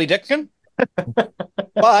 mostly Billy Dixon.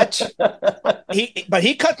 but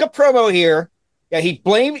he cut the promo here. Yeah, he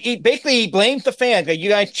basically blames the fans. Like, you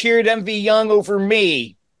guys cheered MV Young over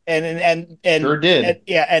me. And sure did.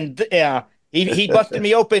 He busted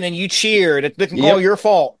me open and you cheered. It didn't all your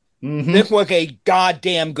fault. Mm-hmm. This was a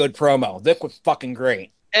goddamn good promo. This was fucking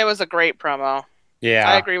great. It was a great promo. Yeah,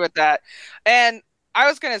 I agree with that. And I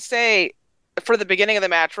was gonna say, for the beginning of the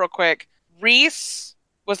match, real quick, Reese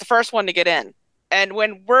was the first one to get in, and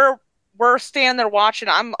when we're standing there watching,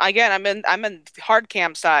 I'm in hard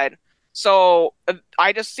cam side, so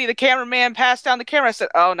I just see the cameraman pass down the camera. I said,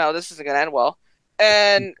 "Oh no, this isn't gonna end well."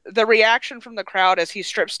 And the reaction from the crowd as he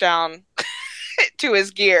strips down to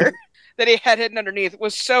his gear that he had hidden underneath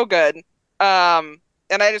was so good.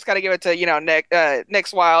 And I just got to give it to,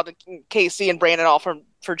 Nick's Wild, Casey, and Brandon all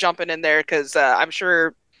for jumping in there, because I'm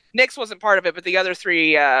sure Nick's wasn't part of it, but the other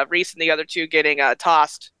three, Reese and the other two getting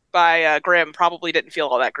tossed by Grimm, probably didn't feel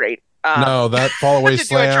all that great. No, that fallaway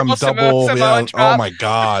slam, double. Oh my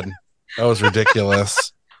God. That was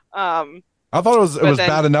ridiculous. I thought it was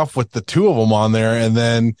bad enough with the two of them on there, and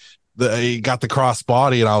then he got the cross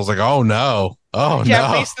body, and I was like, oh no. Oh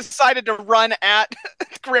no. Reese decided to run at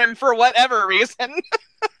Grimm for whatever reason.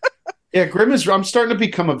 Yeah, I'm starting to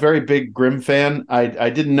become a very big Grimm fan. I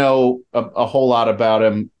didn't know a whole lot about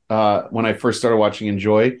him when I first started watching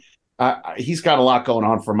Enjoy. He's got a lot going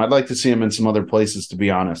on for him. I'd like to see him in some other places, to be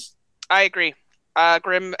honest. I agree.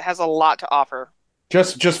 Grimm has a lot to offer.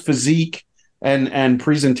 Just physique and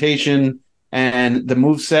presentation and the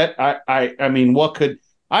moveset. I mean, what could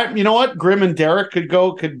you know what? Grimm and Derek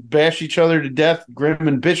could bash each other to death. Grimm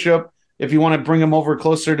and Bishop, if you want to bring them over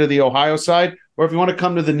closer to the Ohio side, or if you want to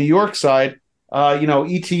come to the New York side,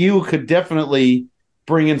 ETU could definitely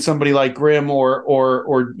bring in somebody like Grimm or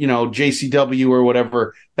JCW or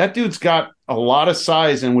whatever. That dude's got a lot of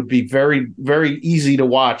size and would be very, very easy to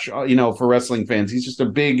watch, for wrestling fans. He's just a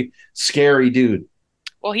big, scary dude.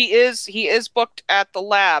 Well, he is booked at the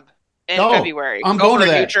Lab in February. I'm going to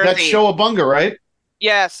that. That's Showabunga, right?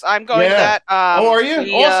 Yes, I'm going to that. Are you?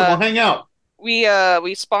 Awesome. We'll hang out.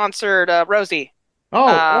 We sponsored Rosie. Oh,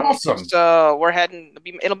 awesome. So we're heading.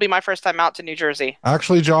 It'll be my first time out to New Jersey.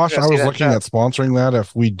 Actually, Josh, I was looking at sponsoring that.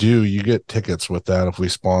 If we do, you get tickets with that if we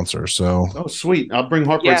sponsor. So. Oh, sweet. I'll bring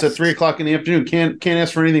Harper. Yes. It's at 3:00 in the afternoon. Can't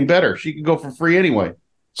ask for anything better. She can go for free anyway.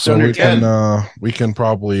 So we can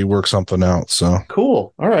probably work something out. So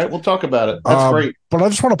cool. All right, we'll talk about it. That's great. But I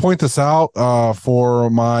just want to point this out for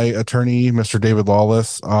my attorney, Mr. David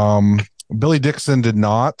Lawless. Billy Dixon did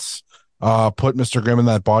not put Mr. Grimm in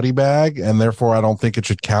that body bag, and therefore I don't think it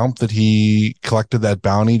should count that he collected that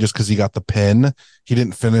bounty just because he got the pin. He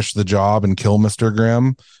didn't finish the job and kill Mr.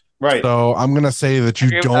 Grimm. Right. So I'm going to say that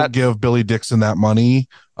you don't give Billy Dixon that money.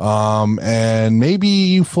 And maybe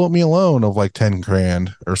you float me a loan of like 10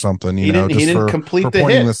 grand or something, he didn't complete the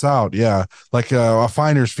pointing hit. This out. Yeah. Like a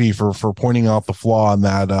finder's fee for pointing out the flaw in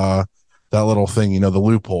that little thing, the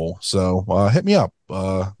loophole. So, hit me up.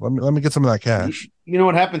 Let me get some of that cash. You know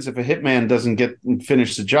what happens if a hitman doesn't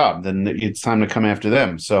finish the job? Then it's time to come after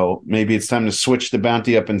them. So maybe it's time to switch the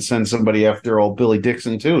bounty up and send somebody after old Billy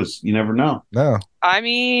Dixon too. You never know. No. I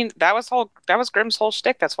mean, that was Grimm's whole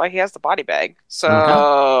shtick. That's why he has the body bag. So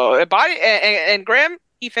and Grimm,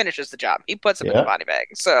 he finishes the job. He puts him in the body bag.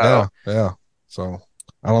 So yeah. So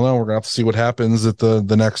I don't know. We're gonna have to see what happens at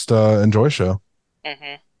the next Enjoy show.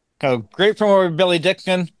 Mm-hmm. So great promo with Billy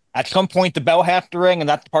Dixon. At some point, the bell has to ring, and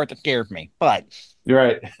that's the part that scares me. But You're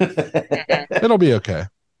right. It'll be okay.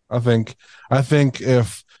 I think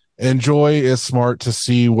if Enjoy is smart to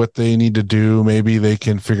see what they need to do, maybe they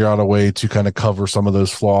can figure out a way to kind of cover some of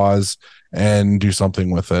those flaws and do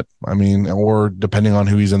something with it. I mean, or depending on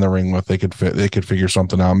who he's in the ring with, they could figure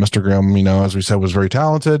something out. Mr. Grimm, as we said, was very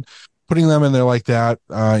talented. Putting them in there like that,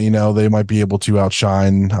 they might be able to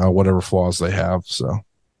outshine whatever flaws they have. So.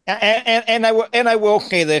 And I will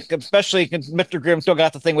say this, especially because Mr. Grimm still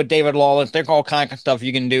got the thing with David Lawless. There's all kinds of stuff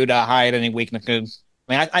you can do to hide any weaknesses.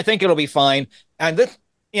 I mean, I think it'll be fine. And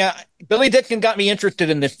Billy Dixon got me interested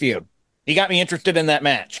in this feud. He got me interested in that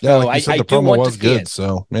match. Yeah, so like you said, I the do promo want was to see good. it.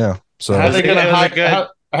 So yeah. So how are they going to hide?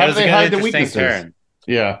 How do they hide the interesting weaknesses? turn.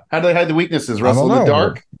 Yeah, how do they hide the weaknesses? I Wrestle don't in the know.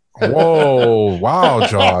 dark. Whoa! Wow,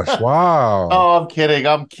 Josh! Wow! Oh, I'm kidding.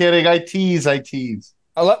 I tease.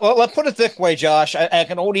 Let's put it this way, Josh. As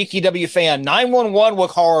an old ECW fan, 911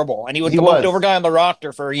 was horrible, and he was the most over guy on the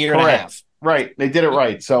roster for a year and a half. Right. They did it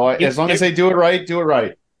right. So as long as they do it right, do it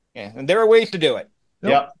right. Yeah, and there are ways to do it.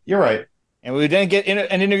 Yep, you're right. And we then get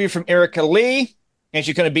an interview from Erica Lee, and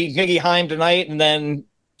she's going to beat Giggy Heim tonight, and then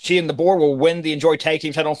she and the board will win the Enjoy Tag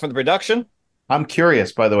Team title from the production. I'm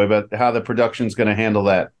curious, by the way, about how the production's going to handle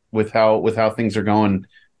that with how things are going.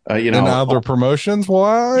 In other promotions,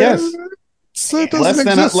 yes. It doesn't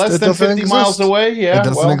exist. Less than 50 miles away. Yeah, it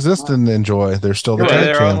doesn't exist in Enjoy. They're still the tag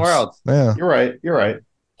their own world. Yeah, you're right.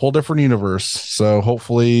 Whole different universe. So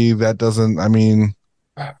hopefully that doesn't. I mean,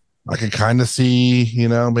 I can kind of see,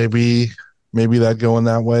 maybe that going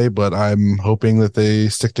that way, but I'm hoping that they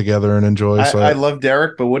stick together and enjoy. I love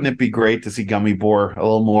Derek, but wouldn't it be great to see Gummy Boar a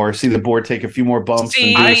little more? See the board take a few more bumps.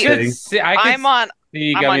 I could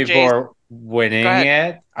see Gummy Boar winning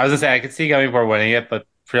it. I was gonna say I could see Gummy Boar winning it, but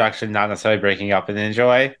production not necessarily breaking up and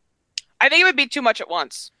Enjoy. I think it would be too much at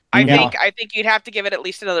once. I think you'd have to give it at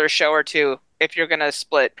least another show or two if you're gonna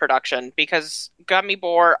split production, because Gummy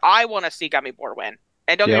Boar, I want to see Gummy Boar win.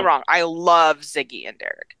 And don't get me wrong, I love Ziggy and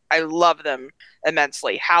Derek. I love them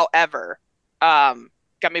immensely. However,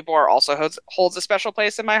 Gummy Boar also holds a special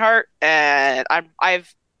place in my heart, and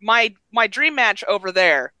my dream match over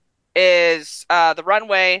there is the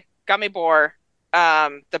Runway, Gummy Boar,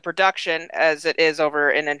 the production as it is over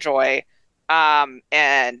in Enjoy,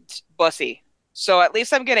 and Bussy. So at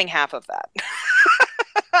least I'm getting half of that.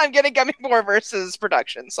 I'm getting Gummy Boar versus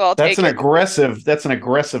production, so I'll take it. That's an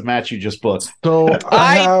aggressive match you just booked. So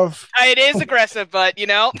it is aggressive, but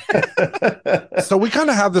So we kind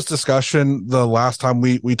of had this discussion the last time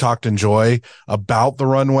we talked Enjoy about the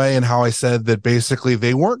Runway, and how I said that basically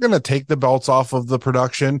they weren't going to take the belts off of the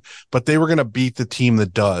production, but they were going to beat the team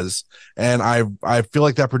that does. And I feel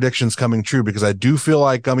like that prediction's coming true, because I do feel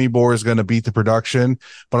like Gummy Boar is going to beat the production,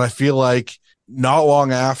 but I feel like not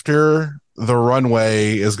long after, the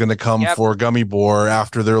Runway is going to come for Gummy Boar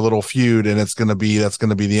after their little feud, and that's going to be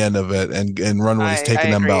the end of it. And Runway's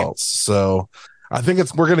taking them belts. So I think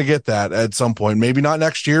we're going to get that at some point. Maybe not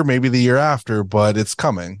next year, maybe the year after, but it's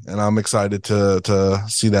coming, and I'm excited to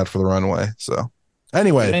see that for the Runway. So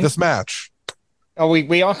anyway, this match. Oh,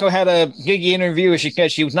 we also had a Giggy interview. She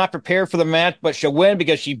said she was not prepared for the match, but she'll win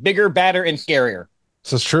because she's bigger, badder, and scarier.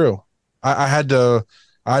 This is true. I had to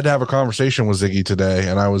have a conversation with Ziggy today,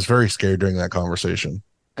 and I was very scared during that conversation.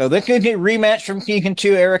 So this is a rematch from season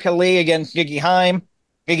 2, Erica Lee against Giggy Heim.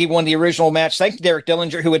 Giggy won the original match thanks to Derek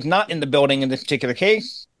Dillinger, who was not in the building in this particular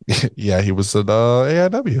case. Yeah, he was at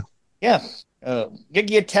AIW. Yeah.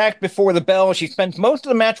 Giggy attacked before the bell. She spends most of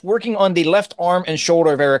the match working on the left arm and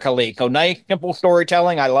shoulder of Erica Lee. So nice, simple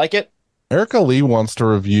storytelling. I like it. Erica Lee wants to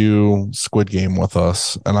review Squid Game with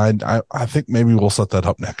us, and I think maybe we'll set that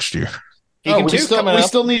up next year. We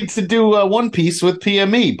still need to do One Piece with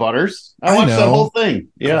PME, Butters. I watched that whole thing.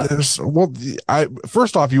 Yeah.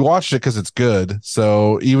 First off, you watched it because it's good.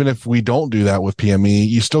 So even if we don't do that with PME,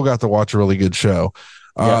 you still got to watch a really good show.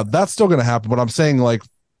 That's still going to happen. But I'm saying,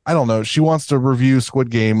 I don't know. She wants to review Squid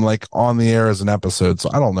Game on the air as an episode. So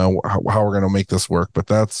I don't know how we're going to make this work.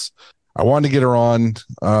 But I wanted to get her on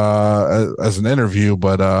as an interview,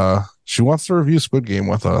 but she wants to review Squid Game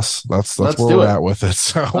with us. That's where we're at with it.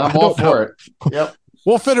 So I'm all for it. Yep.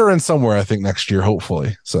 We'll fit her in somewhere, I think, next year,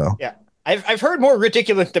 hopefully. So yeah, I've heard more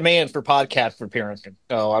ridiculous demands for podcast appearances.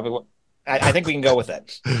 So I think we can go with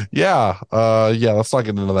it. Yeah. Let's not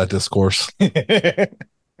get into that discourse.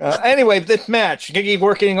 Anyway, this match, Giggy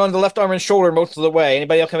working on the left arm and shoulder most of the way.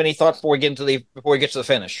 Anybody else have any thoughts before we get to the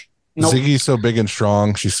finish? Nope. Ziggy's so big and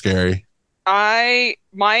strong. She's scary. I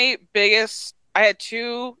had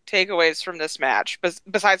 2 takeaways from this match.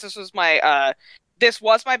 Besides, this was my this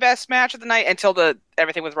was my best match of the night until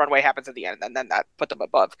everything with Runway happens at the end, and then that put them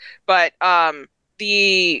above. But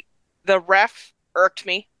the ref irked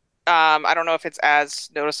me. I don't know if it's as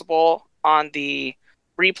noticeable on the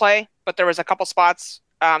replay, but there was a couple spots.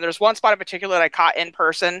 There's one spot in particular that I caught in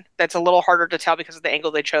person that's a little harder to tell because of the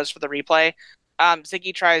angle they chose for the replay.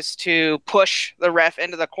 Ziggy tries to push the ref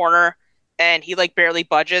into the corner, and he like barely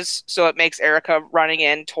budges, so it makes Erica running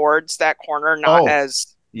in towards that corner not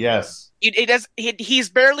as yes. He's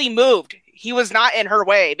barely moved. He was not in her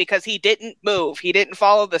way because he didn't move. He didn't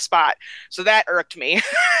follow the spot, so that irked me.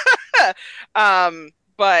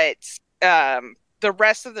 But the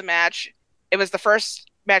rest of the match, it was the first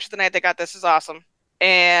match of the night that got This Is Awesome,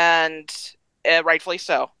 and rightfully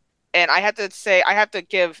so. And I have to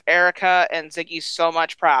give Erica and Ziggy so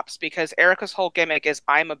much props because Erica's whole gimmick is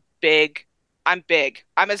I'm big. I'm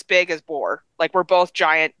as big as Boar. Like we're both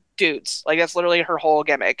giant dudes. Like that's literally her whole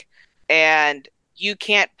gimmick. And you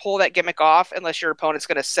can't pull that gimmick off unless your opponent's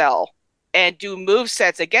going to sell and do move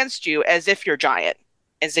sets against you as if you're giant.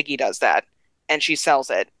 And Ziggy does that, and she sells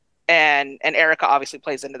it. And Erica obviously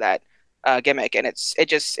plays into that gimmick, and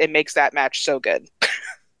it makes that match so good.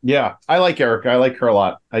 Yeah, I like Erica. I like her a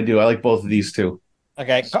lot. I do. I like both of these two.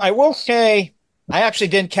 Okay, I will say I actually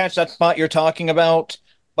didn't catch that spot you're talking about,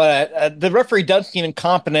 but the referee does seem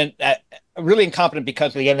really incompetent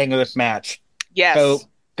because of the ending of this match. Yes. So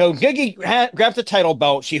Giggy grabs the title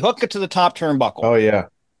belt. She hooked it to the top turnbuckle. Oh, yeah.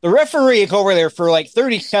 The referee is over there for like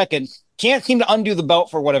 30 seconds. Can't seem to undo the belt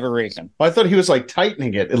for whatever reason. Well, I thought he was like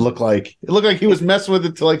tightening it. It looked like he was messing with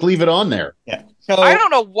it to like leave it on there. Yeah. So, I don't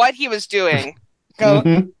know what he was doing.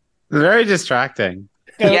 Very distracting.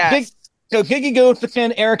 Yes. So Giggy goes to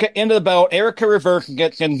pin Erica into the belt. Erica reverses,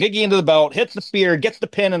 gets in Giggy into the belt, hits the spear, gets the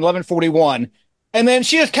pin in 11:41, and then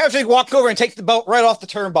she just casually walks over and takes the belt right off the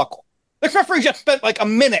turnbuckle. The referee just spent like a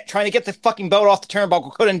minute trying to get the fucking belt off the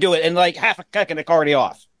turnbuckle, couldn't do it in like half a second. It's already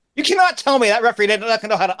off. You cannot tell me that referee doesn't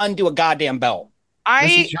know how to undo a goddamn belt.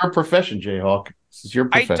 This is your profession, Jayhawk. This is your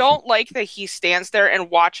profession. I don't like that he stands there and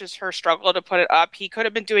watches her struggle to put it up. He could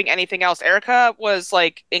have been doing anything else. Erica was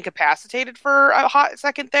like incapacitated for a hot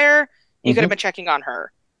second there. He could have been checking on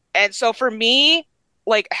her. And so for me,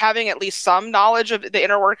 like having at least some knowledge of the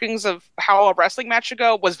inner workings of how a wrestling match should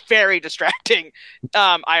go was very distracting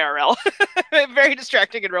IRL. Very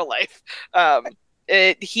distracting in real life. I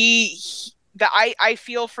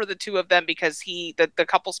feel for the two of them because the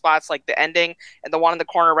couple spots like the ending and the one in the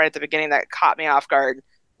corner right at the beginning that caught me off guard,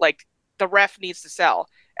 like the ref needs to sell,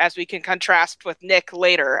 as we can contrast with Nick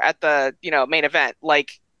later at the main event,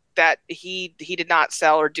 like that he did not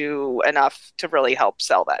sell or do enough to really help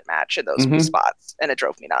sell that match in those spots, and it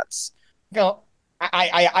drove me nuts.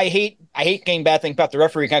 I hate getting bad things about the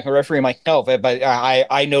referee, kind of referee myself, but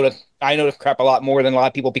I notice crap a lot more than a lot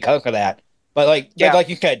of people because of that. But like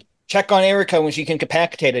you said, check on Erica when she's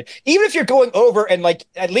incapacitated. Even if you're going over and like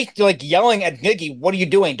at least like yelling at Giggy, what are you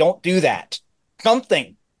doing? Don't do that.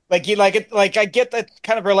 Something. Like you like it. Like I get that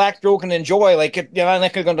kind of relaxed joke and enjoy. Like I'm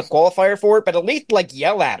not going to qualify her for it, but at least like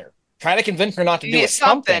yell at her. Try to convince her not to do it.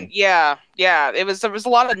 Something. Yeah. There was a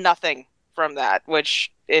lot of nothing from that,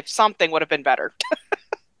 which if something would have been better.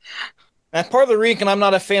 That's part of the reason I'm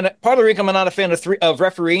not a fan. Part of the reason I'm not a fan of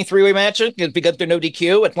refereeing three-way matches is because they're no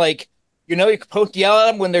DQ. It's like you're supposed to yell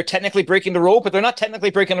at them when they're technically breaking the rule, but they're not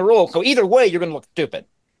technically breaking the rule. So either way, you're going to look stupid.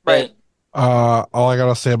 Right. All I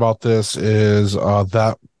gotta say about this is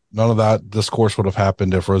that none of that discourse would have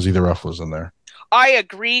happened if Rosie the ref was in there. I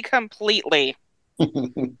agree completely.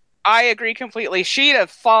 She'd have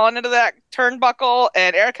fallen into that turnbuckle,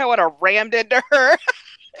 and Erica would have rammed into her.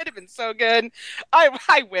 It'd have been so good.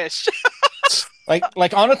 I wish.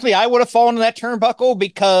 like honestly, I would have fallen in that turnbuckle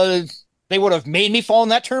because they would have made me fall in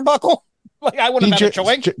that turnbuckle. Like I would have had a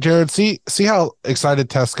choice. Jared, see how excited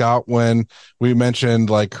Tess got when we mentioned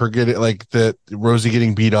like her getting like that Rosie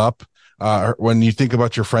getting beat up. When you think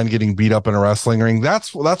about your friend getting beat up in a wrestling ring,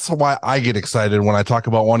 that's why I get excited when I talk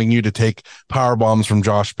about wanting you to take power bombs from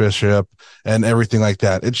Josh Bishop and everything like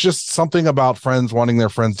that. It's just something about friends wanting their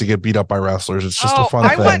friends to get beat up by wrestlers. It's just a fun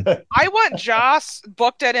thing. I want Josh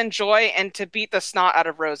booked at Enjoy and to beat the snot out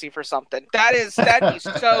of Rosie for something. That'd be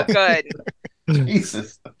so good.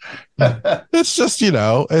 Jesus. It's just,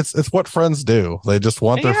 it's what friends do. They just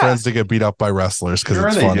want their friends to get beat up by wrestlers because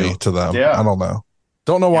it's funny to them. Yeah. I don't know.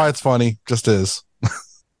 Don't know why it's funny. Just is.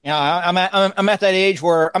 Yeah, I'm at that age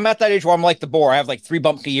where I'm like the Boar. I have like 3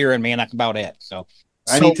 bumps a year in me, and that's about it. So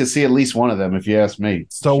I need to see at least one of them, if you ask me.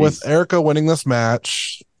 So with Erica winning this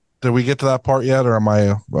match, did we get to that part yet, or am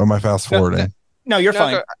I fast forwarding? No, you're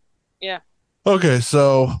fine. Yeah. Okay,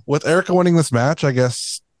 so with Erica winning this match, I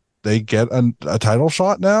guess they get a title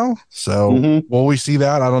shot now. So will we see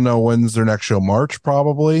that? I don't know. When's their next show? March,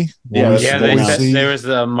 probably. Yeah, they said there was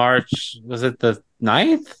a March. Was it the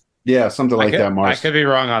 9th? Yeah, something like that, March. I could be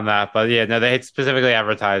wrong on that, but yeah, no, they had specifically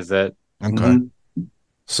advertised it. Okay.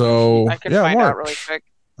 So I can find out really quick.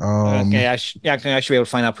 Okay, I should be able to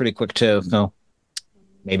find out pretty quick too. So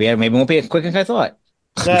maybe it won't be as quick as I thought.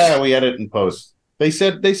 Yeah, we edit and post. They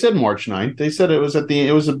said March 9th. They said it was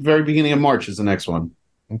the very beginning of March is the next one.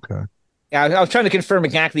 Okay. Yeah, I was trying to confirm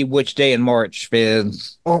exactly which day in March.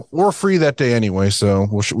 Well, we're free that day anyway, so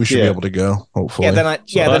we should be able to go. Hopefully.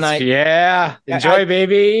 Enjoy,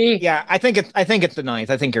 baby. Yeah, I think it's the 9th.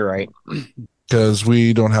 I think you're right. Because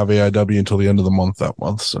we don't have AIW until the end of the month that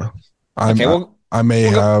month, so I may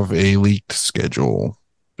have a leaked schedule.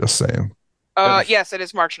 Just saying. Yes, it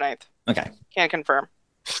is March 9th. Okay, can't confirm.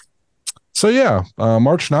 So yeah,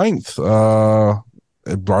 March 9th.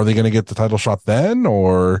 Are they going to get the title shot then,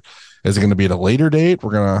 or is it going to be at a later date?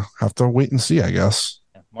 We're going to have to wait and see, I guess.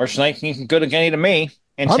 March 9th seems good again to me.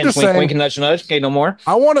 And I'm just saying, wink, nudge, nudge. Okay, no more.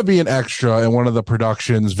 I want to be an extra in one of the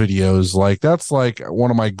productions videos. Like that's like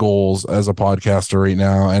one of my goals as a podcaster right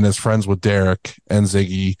now, and as friends with Derek and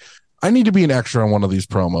Ziggy. I need to be an extra on one of these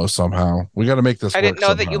promos somehow. We got to make this. I didn't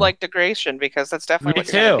know that you liked degradation because that's definitely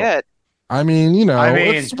what you're gonna get. I mean,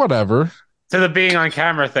 it's whatever. To the being on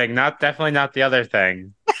camera thing, definitely not the other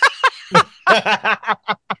thing.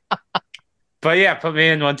 But yeah, put me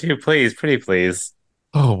in one too, please, pretty please.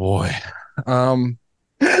 Oh boy.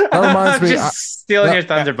 That reminds me. Just stealing your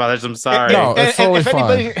thunder, brothers. I'm sorry. No, it's totally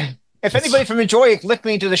fine. If anybody from Enjoy click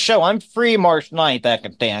me to the show, I'm free March 9th.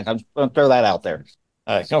 I'm going to throw that out there.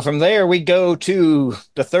 So from there, we go to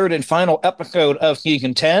the third and final episode of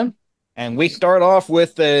Season 10. And we start off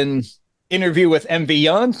with an interview with MV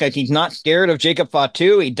Young because he's not scared of Jacob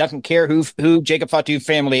Fatu. He doesn't care who Jacob Fatu's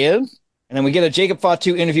family is. And then we get a Jacob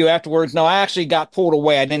Fatu interview afterwards. No, I actually got pulled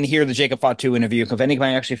away. I didn't hear the Jacob Fatu interview. If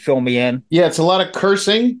anybody actually fill me in. Yeah, it's a lot of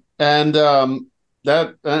cursing and a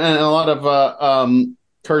lot of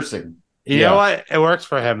cursing. You know what? It works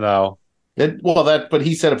for him though. But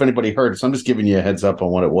he said if anybody heard, so I'm just giving you a heads up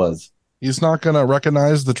on what it was. He's not going to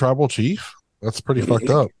recognize the tribal chief. That's pretty fucked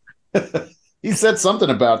up. He said something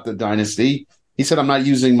about the dynasty. He said I'm not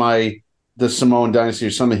using the Samoan dynasty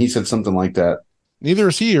or something. He said something like that. Neither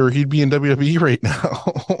is he, or he'd be in WWE right now.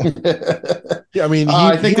 Yeah, I mean,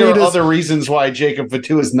 I think there are other reasons why Jacob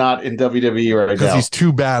Fatu is not in WWE right now. Because he's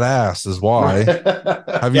too badass, is why.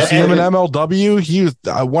 Have you seen him in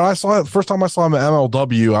MLW? When I saw it, first time I saw him at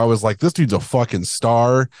MLW, I was like, this dude's a fucking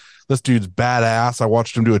star. This dude's badass. I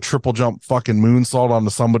watched him do a triple jump fucking moonsault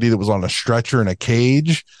onto somebody that was on a stretcher in a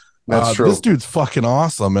cage. That's true. This dude's fucking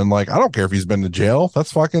awesome. And like, I don't care if he's been to jail.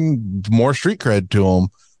 That's fucking more street cred to him.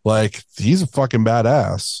 Like, he's a fucking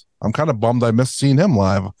badass. I'm kind of bummed I missed seeing him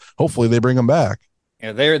live. Hopefully they bring him back.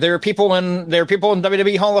 Yeah, there are people in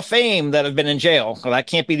WWE Hall of Fame that have been in jail. So that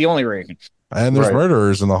can't be the only reason. And there's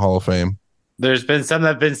murderers in the Hall of Fame. There's been some that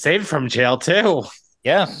have been saved from jail too.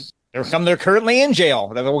 Yeah. There's some that are currently in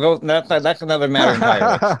jail. That's another matter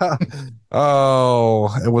entirely.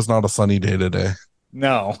 Oh, it was not a sunny day today.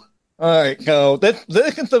 No. All right, so this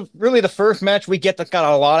is really the first match we get that's got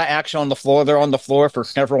a lot of action on the floor. They're on the floor for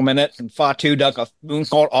several minutes, and Fatu dug a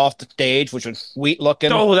moonsault off the stage, which was sweet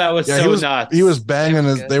looking. Oh, that was nuts. He was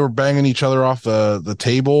banging they were banging each other off the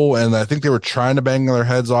table, and I think they were trying to bang their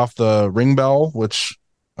heads off the ring bell, which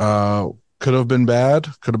could have been bad,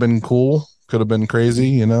 could have been cool, could have been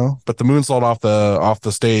crazy, But the moonsault off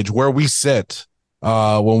the stage where we sit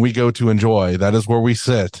when we go to Enjoy, that is where we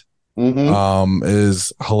sit.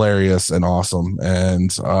 Is hilarious and awesome and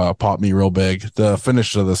popped me real big. The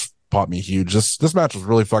finish of this popped me huge. This match was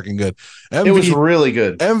really fucking good. It was really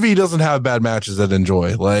good. MV doesn't have bad matches at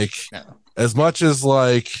Enjoy. Like, as much as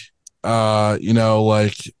like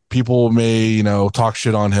like people may talk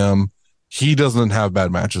shit on him, he doesn't have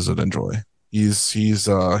bad matches at Enjoy. He does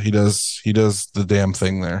the damn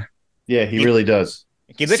thing there. Yeah, he really does.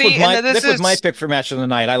 Okay, this was my pick for match of the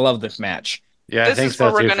night. I love this match. Yeah, this is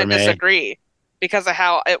where we're going to disagree because of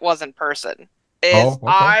how it was in person.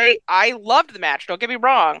 I loved the match, don't get me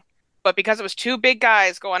wrong, but because it was two big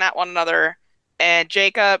guys going at one another, and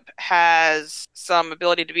Jacob has some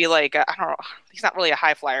ability to be like, I don't know, he's not really a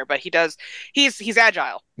high flyer, but he's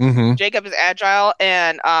agile. Jacob is agile,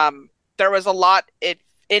 and there was a lot.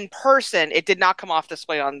 In person, it did not come off this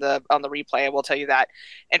way on the replay. I will tell you that.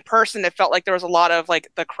 In person, it felt like there was a lot of like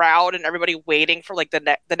the crowd and everybody waiting for like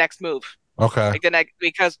the next move. Okay. Like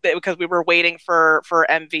because we were waiting for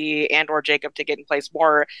MV and or Jacob to get in place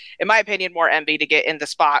more, in my opinion, more MV to get in the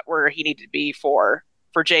spot where he needed to be for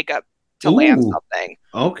Jacob to land something.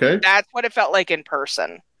 Okay. That's what it felt like in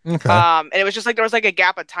person. Okay. And it was just like there was like a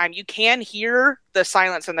gap of time. You can hear the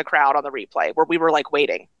silence in the crowd on the replay where we were like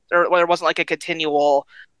waiting. There wasn't like a continual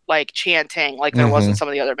like chanting like there was in some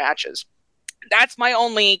of the other matches. That's my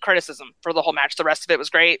only criticism for the whole match. The rest of it was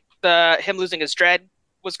great. Him losing his dread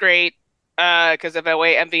was great because of the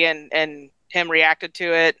way Envy and him reacted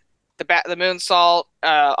to it. The moonsault,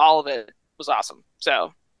 all of it was awesome.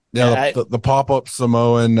 So yeah, the pop-up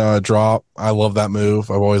Samoan drop. I love that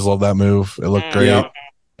move. I've always loved that move. It looked great. Yeah.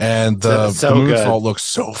 And So the good. moonsault looks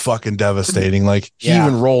so fucking devastating. Like he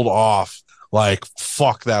even rolled off like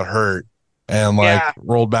fuck that hurt and like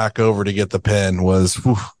rolled back over to get the pin was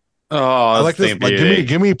whew. I like this. Like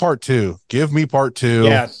give me part 2. Give me part 2.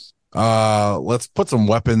 Yes. Let's put some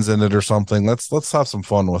weapons in it or something. Let's have some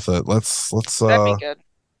fun with it. Let's that'd be good.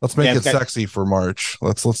 Let's make it sexy for March.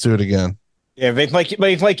 Let's do it again. Yeah,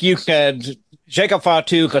 like you said, Jacob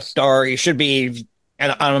Fatu Kastar, he should be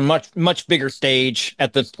on a much bigger stage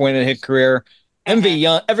at this point in his career. Every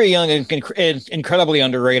young is incredibly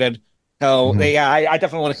underrated. So I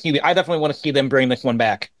definitely want to see them bring this one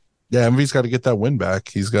back. Yeah, MV's got to get that win back.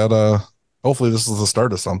 He's got to. Hopefully, this is the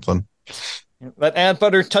start of something. But as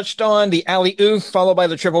Butter touched on, the alley-oop followed by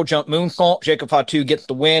the triple jump moonsault. Jacob Fatu gets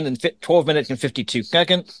the win in 12 minutes and 52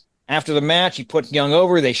 seconds. After the match, he puts Young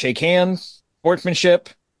over. They shake hands. Sportsmanship.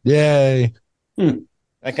 Yay!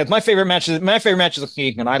 Because my favorite match is the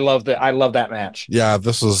season. I love that match. Yeah,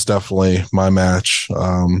 this is definitely my match.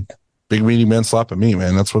 Big meaty man slapping me,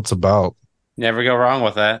 man. That's what it's about. Never go wrong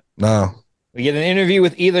with that. No. We get an interview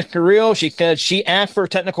with Edith Carril. She said she asked for a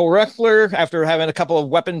technical wrestler after having a couple of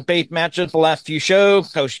weapon-based matches the last few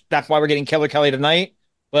shows. So that's why we're getting Killer Kelly tonight.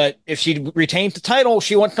 But if she retains the title,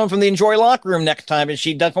 she wants to come from the Enjoy locker room next time, and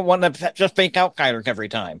she doesn't want to just fake outsiders every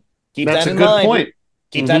time. That's a good point.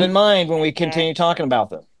 Keep that in mind when we continue talking about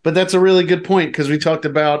this. But that's a really good point because we talked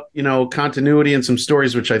about, continuity and some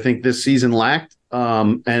stories, which I think this season lacked.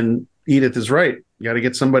 And Edith is right. You got to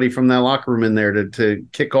get somebody from that locker room in there to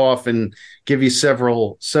kick off and give you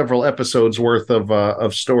several episodes worth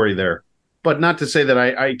of story there. But not to say that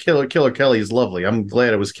I Killer Kelly is lovely. I'm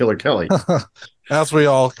glad it was Killer Kelly. As we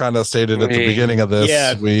all kind of stated at the beginning of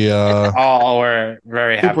this, we all were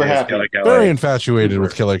very happy with Killer Kelly. Very infatuated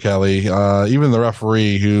with Killer Kelly. Even the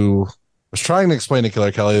referee who was trying to explain to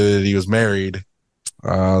Killer Kelly that he was married,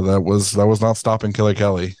 that was not stopping Killer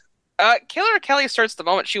Kelly. Killer Kelly starts the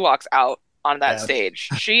moment she walks out on that stage.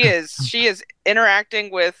 She is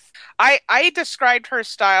interacting with. I described her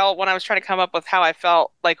style when I was trying to come up with how I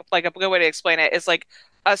felt like a good way to explain it is like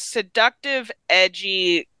a seductive,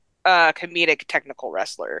 edgy, comedic technical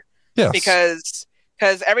wrestler. Yes. Because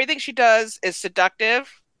everything she does is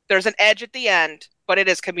seductive. There's an edge at the end, but it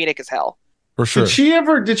is comedic as hell. For sure.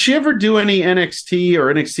 Did she ever do any NXT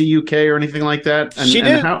or NXT UK or anything like that? And, she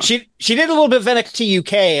did. She did a little bit of NXT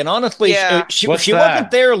UK, and honestly, she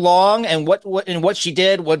wasn't there long. And what she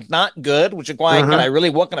did was not good, which is why I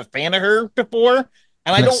really wasn't a fan of her before.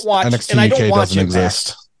 And I don't watch NXT and I don't UK watch doesn't Impact.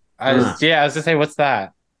 exist. I was gonna say, what's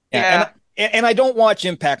that? Yeah. And I don't watch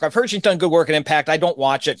Impact. I've heard she's done good work at Impact. I don't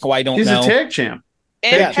watch it, so I don't know. She's a tag champ.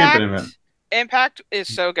 Impact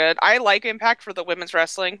is so good. I like Impact for the women's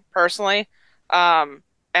wrestling personally. And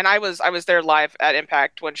I was there live at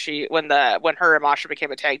Impact when her and Masha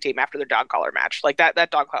became a tag team after their dog collar match. Like that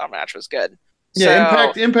dog collar match was good.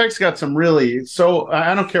 Yeah, Impact's got some really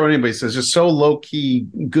I don't care what anybody says, just so low key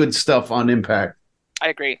good stuff on Impact. I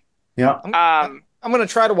agree. Yeah. I'm going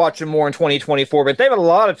to try to watch them more in 2024, but they have a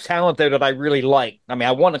lot of talent there that I really like. I mean,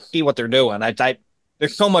 I want to see what they're doing.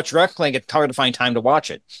 There's so much wrestling, it's hard to find time to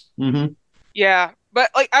watch it. Mm-hmm. Yeah,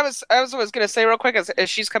 but like I was going to say real quick, as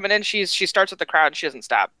she's coming in, she starts with the crowd and she doesn't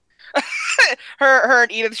stop. her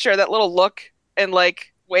and Edith share that little look and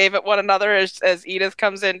like wave at one another as Edith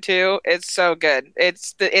comes in too. It's so good.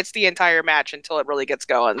 It's the entire match until it really gets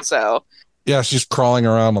going. So yeah, she's crawling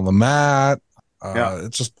around on the mat.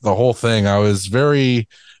 It's just the whole thing. I was very,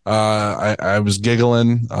 I was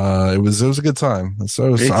giggling. It was a good time.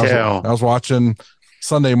 So I was watching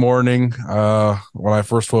Sunday morning when I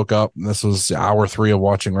first woke up, and this was hour 3 of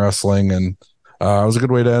watching wrestling, and it was a good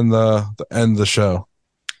way to end the show.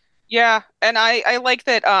 Yeah, and I like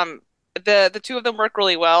that the two of them work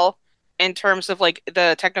really well in terms of like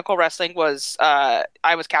the technical wrestling was I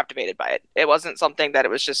was captivated by it. It wasn't something that it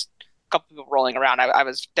was just couple people rolling around. I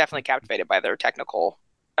was definitely captivated by their technical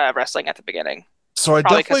wrestling at the beginning. So I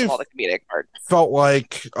probably definitely because of all the comedic part. Felt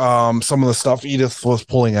like some of the stuff Edith was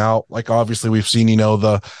pulling out, like obviously we've seen,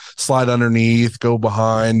 the slide underneath, go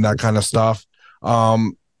behind, that kind of stuff.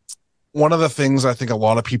 One of the things I think a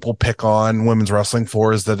lot of people pick on women's wrestling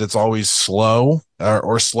for is that it's always slow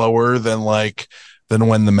or slower than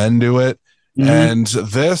when the men do it. And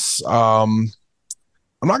this, I'm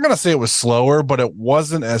not going to say it was slower, but it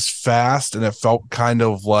wasn't as fast, and it felt kind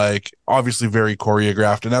of like obviously very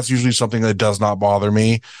choreographed. And that's usually something that does not bother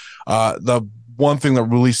me. The one thing that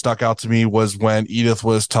really stuck out to me was when Edith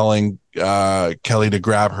was telling Kelly to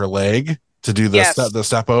grab her leg to do the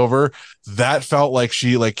step over. That felt like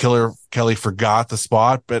Killer Kelly forgot the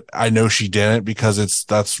spot, but I know she didn't, because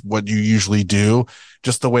that's what you usually do.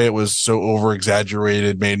 Just the way it was so over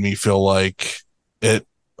exaggerated made me feel like it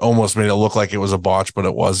almost made it look like it was a botch, but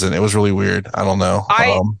it wasn't. It was really weird. I don't know.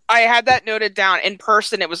 I had that noted down. In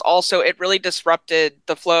person, it really disrupted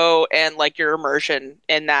the flow and like your immersion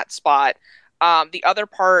in that spot. The other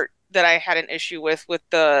part that I had an issue with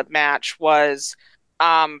the match was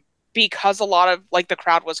because a lot of like the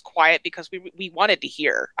crowd was quiet because we wanted to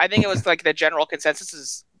hear. I think it was like the general consensus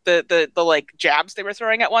is the like jabs they were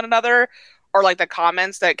throwing at one another, or like the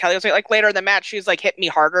comments that Kelly was like later in the match, she was like, "Hit me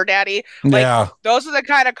harder, daddy." Like Yeah. those are the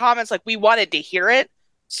kind of comments like we wanted to hear it,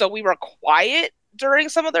 so we were quiet during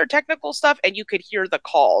some of their technical stuff, and you could hear the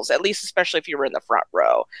calls, at least especially if you were in the front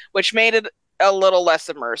row, which made it a little less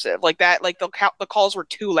immersive. Like that, like the calls were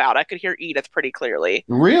too loud. I could hear Edith pretty clearly.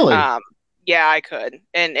 Really? Yeah, I could.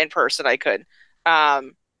 In person I could.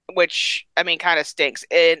 Which I mean kind of stinks.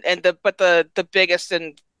 The biggest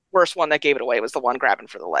and worst one that gave it away was the one grabbing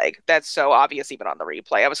for the leg. That's so obvious even on the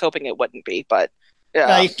replay. I was hoping it wouldn't be, but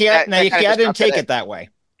I didn't take it that way.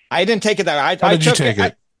 I didn't take it that way. How did you take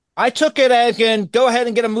it? I took it as in go ahead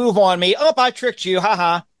and get a move on me. Oh, I tricked you.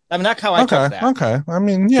 Haha. I mean, that's how I took that. Okay. I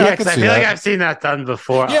mean, yeah, I feel like I've seen that done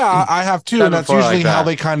before. Yeah, I have too, and that's usually how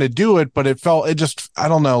they kind of do it. But I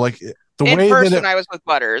don't know, like the in way person, that I was with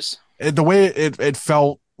Butters. The way it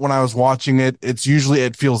felt when I was watching it, it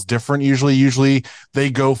feels different. Usually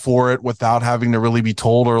they go for it without having to really be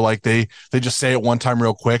told, or like they just say it one time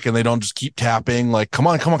real quick and they don't just keep tapping like, come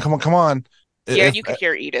on. You could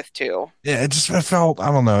hear Edith too. Yeah, it felt,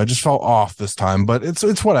 I don't know, it just felt off this time, but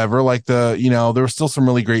it's whatever. Like there was still some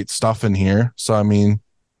really great stuff in here. So I mean,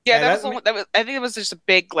 I think it was just a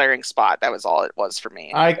big glaring spot. That was all it was for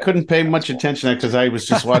me. I couldn't pay much attention to that because I was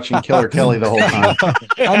just watching Killer Kelly the whole time.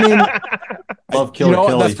 I mean, love Killer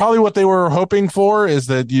Kelly. That's probably what they were hoping for, is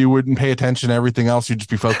that you wouldn't pay attention to everything else. You'd just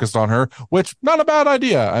be focused on her, which not a bad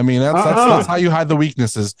idea. I mean, that's how you hide the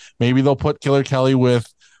weaknesses. Maybe they'll put Killer Kelly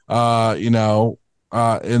with, in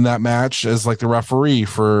that match as like the referee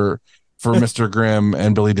for Mr. Grimm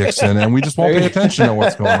and Billy Dixon, and we just won't pay attention to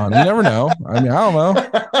what's going on. You never know. I mean, I don't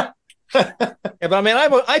know. Yeah, but I mean,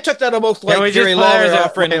 I took that almost like Jerry Lawler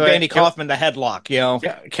offering Randy Kaufman the headlock.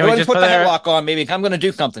 Can we just put the headlock on? Maybe I'm going to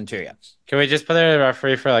do something to you. Can we just put her a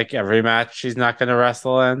referee for like every match she's not going to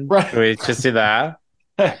wrestle in? Right. Can we just do that?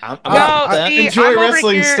 Enjoy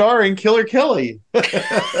wrestling starring Killer Kelly.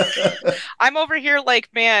 I'm over here like,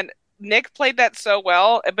 man, Nick played that so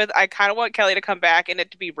well, but I kind of want Kelly to come back and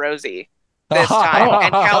it to be Rosie this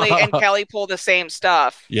time, and Kelly pull the same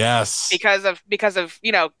stuff. Yes, because of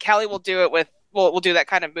Kelly will do it with we'll do that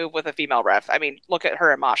kind of move with a female ref. I mean, look at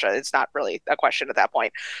her and Masha. It's not really a question at that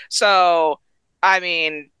point. So, I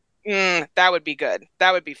mean, that would be good.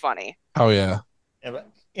 That would be funny. Oh yeah.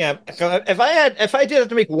 Yeah. So if I did have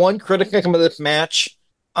to make one criticism of this match,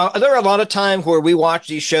 there are a lot of times where we watch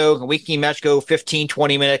these shows and weekly match go 15,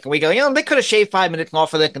 20 minutes, and we go, they could have shaved 5 minutes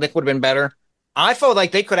off of it, and this would have been better. I felt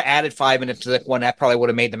like they could have added 5 minutes to this one. That probably would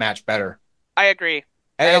have made the match better. I agree.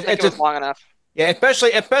 I don't think it was long enough. Yeah,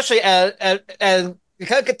 especially as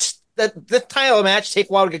because this style of match take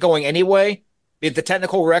a while to get going anyway. The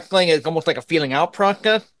technical wrestling is almost like a feeling out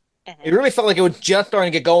process. Mm-hmm. It really felt like it was just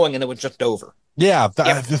starting to get going and it was just over. Yeah, it felt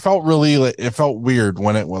it felt weird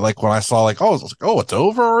when I saw it's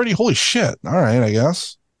over already. Holy shit! All right, I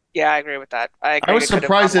guess. Yeah, I agree with that. I was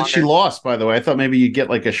surprised that she lost. By the way, I thought maybe you'd get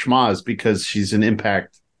like a schmaz because she's an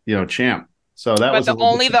Impact, champ. So that was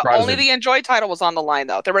only the Enjoy title was on the line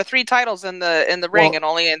though. There were 3 titles in the ring, and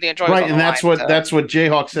only the Enjoy. Right, was on and the that's line, what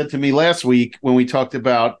Jayhawk said to me last week when we talked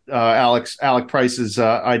about Alec Price's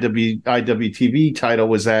IWTV title.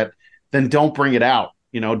 Was that then don't bring it out.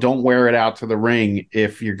 Don't wear it out to the ring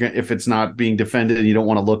if it's not being defended and you don't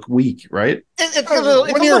want to look weak, right? It's a little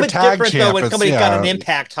bit different though when somebody's got an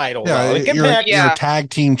Impact title. Yeah, you're a tag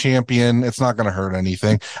team champion. It's not going to hurt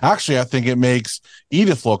anything. Actually, I think it makes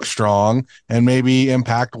Edith look strong, and maybe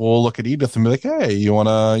Impact will look at Edith and be like, "Hey, you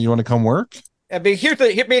wanna come work?" Yeah, but here's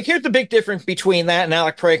the big difference between that and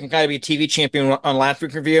Alec Price and kind of be a TV champion on last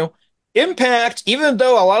week's review. Impact, even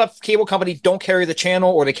though a lot of cable companies don't carry the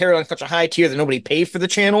channel or they carry it on such a high tier that nobody pays for the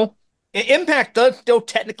channel, Impact does still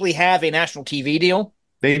technically have a national TV deal.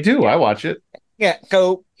 They do. I watch it.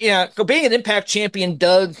 being an Impact champion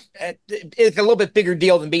does it's a little bit bigger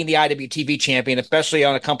deal than being the IWTV champion, especially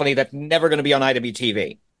on a company that's never going to be on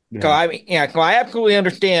IWTV. Yeah. So I absolutely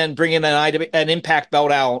understand bringing an Impact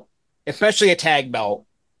belt out, especially a tag belt,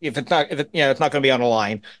 if it's not it's not going to be on the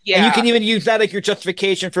line. And you Yeah. can even use that as your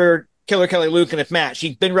justification for Killer Kelly Luke in this match.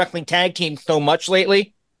 She's been wrestling tag teams so much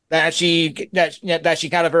lately that she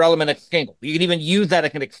got of her element of single. You can even use that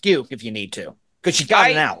as an excuse if you need to, because she got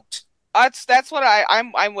it out. That's what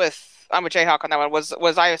I'm with Jayhawk on that one.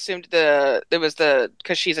 Was I assumed it was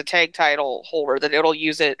because she's a tag title holder that it'll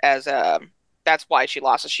use it as a that's why she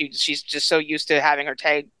lost it. She's just so used to having her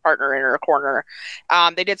tag partner in her corner.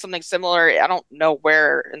 They did something similar. I don't know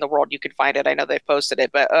where in the world you could find it. I know they've posted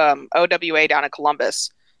it, but OWA down in Columbus,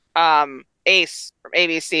 Ace from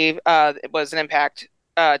ABC was an Impact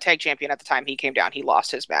tag champion at the time he came down. He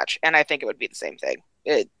lost his match, and I think it would be the same thing.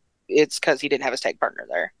 It's because he didn't have his tag partner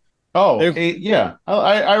there. Oh, yeah.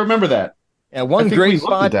 I remember that. Yeah, one great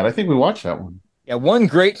spot. I think we watched that one. Yeah, one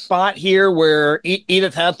great spot here where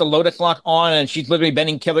Edith has the Lotus Lock on and she's literally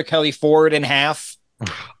bending Killer Kelly forward in half.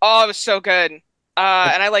 Oh, it was so good. And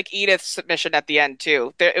I like Edith's submission at the end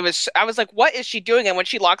too. I was like, what is she doing? And when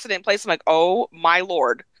she locks it in place, I'm like, oh my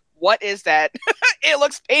Lord, what is that? It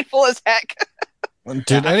looks painful as heck.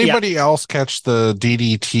 Did anybody else catch the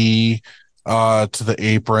DDT to the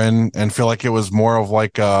apron and feel like it was more of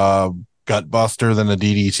like a gut buster than a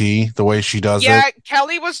DDT, the way she does it? Yeah,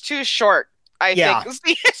 Kelly was too short, I think was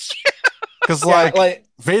the issue. Because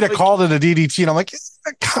Veda called it a DDT, and I'm like,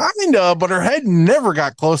 kind of, but her head never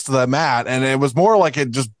got close to the mat, and it was more like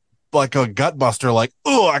it just like a gut buster, like,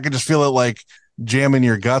 oh, I could just feel it like jamming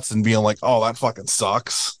your guts and being like, oh, that fucking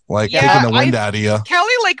sucks, like taking the wind out of you.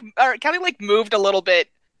 Kelly moved a little bit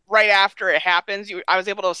right after it happens. I was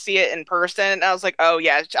able to see it in person, and I was like, oh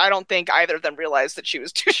yeah, I don't think either of them realized that she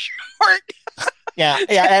was too short. Yeah,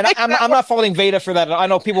 and I'm not faulting Veda for that. I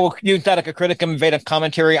know people use that as a critic of Veda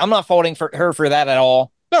commentary. I'm not faulting her for that at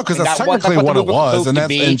all. No, because that's technically what it was,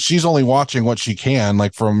 and she's only watching what she can,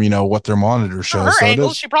 like from what their monitor shows. Her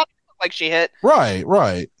angles, she probably looked like she hit.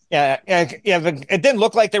 Right. Yeah. It didn't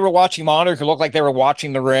look like they were watching monitors. It looked like they were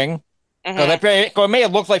watching the ring. Mm-hmm. So it may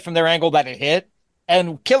have looked like from their angle that it hit.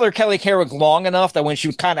 And Killer Kelly hair was long enough that when she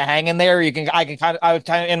was kind of hanging there, I was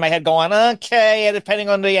kind of in my head going, okay, depending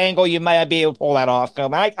on the angle, you might be able to pull that off. So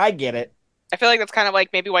I get it. I feel like that's kind of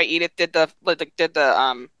like maybe why Edith did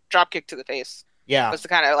the drop kick to the face. Yeah, was to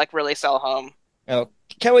kind of like really sell home.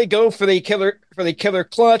 Kelly go for the killer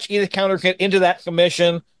clutch. Edith counters it into that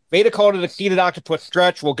submission. Veda called it a seated octopus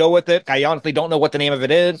stretch. We'll go with it. I honestly don't know what the name of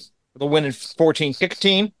it is. The win in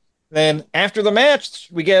 14-16. Then after the match,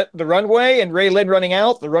 we get the runway and Ray Lynn running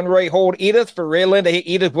out. The runway hold Edith for Ray Lynn to hit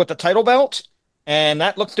Edith with the title belt. And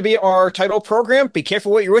that looks to be our title program. Be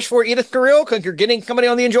careful what you wish for, Edith Guerrero, because you're getting somebody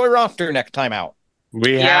on the Enjoy roster next time out.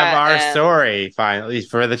 We have our story finally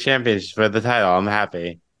for the championship, for the title. I'm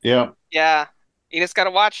happy. Yeah. Yeah. Edith's got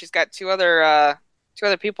to watch. She's got two other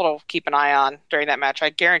people to keep an eye on during that match. I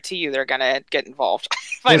guarantee you they're going to get involved.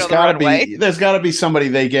 There's got to be somebody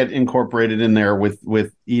they get incorporated in there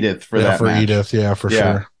with Edith for that match. Edith, for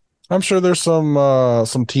sure. I'm sure there's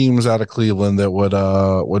some teams out of Cleveland that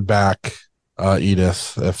would back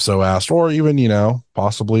Edith if so asked, or even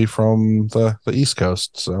possibly from the East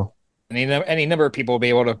Coast. So any number of people will be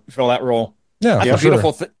able to fill that role. Yeah, that's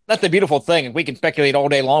the beautiful thing. If we can speculate all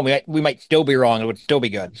day long, we might still be wrong. It would still be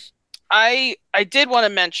good. I did want to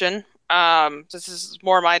mention, this is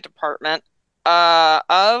more my department,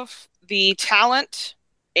 of the talent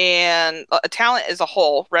and talent as a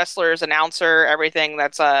whole, wrestlers, announcer, everything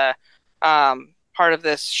that's part of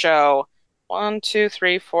this show. 1, 2,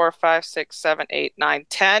 3, 4, 5, 6, 7, 8, 9,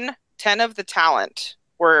 10. 10 of the talent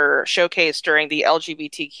were showcased during the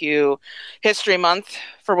LGBTQ History Month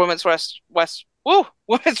for Women's Wrestling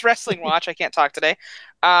Watch. I can't talk today.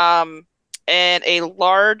 And a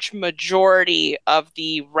large majority of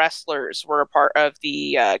the wrestlers were a part of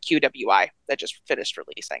the QWI that just finished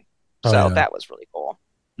releasing. So that was really cool.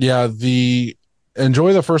 Yeah, the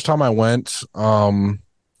first time I went,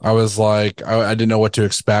 I was like, I didn't know what to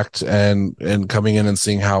expect, and coming in and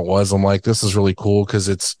seeing how it was, I'm like, this is really cool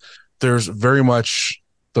because there's very much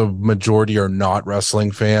the majority are not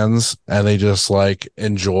wrestling fans, and they just like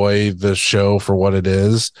enjoy the show for what it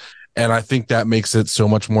is. And I think that makes it so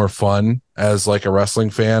much more fun as like a wrestling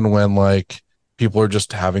fan when like people are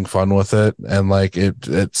just having fun with it and like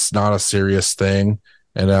it's not a serious thing.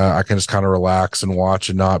 And I can just kind of relax and watch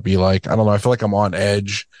and not be like, I don't know. I feel like I'm on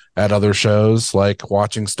edge at other shows, like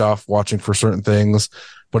watching for certain things,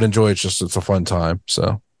 but enjoy it. It's a fun time.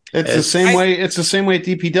 So it's the same way. It's the same way at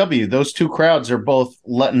DPW. Those two crowds are both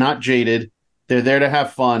not jaded. They're there to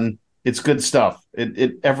have fun. It's good stuff.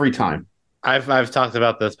 It every time. I've talked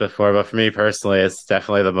about this before, but for me personally, it's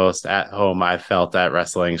definitely the most at home I've felt at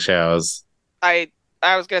wrestling shows. I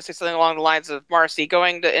I was gonna say something along the lines of Marcy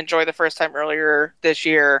going to enjoy the first time earlier this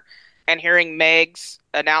year and hearing Meg's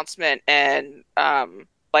announcement and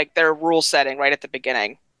like their rule setting right at the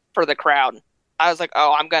beginning for the crowd. I was like,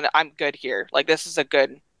 oh, I'm good here. Like this is a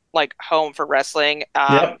good like home for wrestling.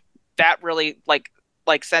 Yep. That really like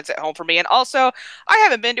sends it home for me. And also, I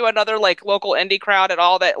haven't been to another like local indie crowd at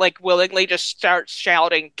all that like willingly just starts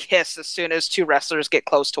shouting "kiss" as soon as two wrestlers get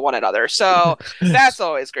close to one another. So that's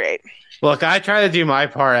always great. Look, I try to do my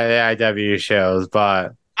part at AIW shows,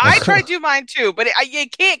 but I try to do mine too, but you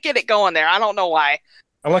can't get it going there. I don't know why.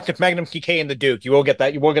 Electric Magnum TK and the Duke. You will get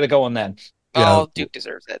that. You will get it going then. Yeah. Oh, Duke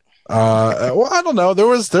deserves it. Well, I don't know. There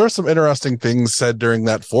were some interesting things said during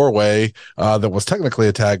that four-way that was technically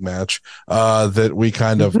a tag match that we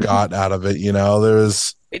kind of got out of it.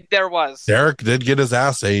 There was. Derek did get his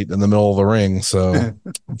ass ate in the middle of the ring, so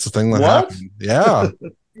it's a thing that What? happened. Yeah,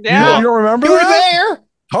 Yeah. you don't remember You were that? there.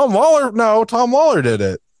 Tom Lawler did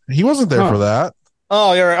it. He wasn't there for that.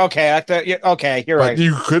 Oh, you're okay. Okay, you're But right.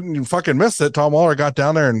 you couldn't fucking miss it. Tom Lawler got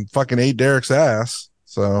down there and fucking ate Derek's ass.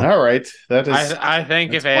 So All right. That is. I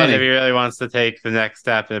think if that's plenty. AIW really wants to take the next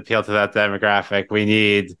step and appeal to that demographic, we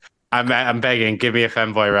need. I'm begging, give me a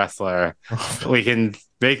femboy wrestler. We can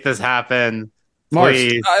make this happen. Mars,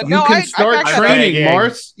 Please. you No, can I start back that up. training, Begging.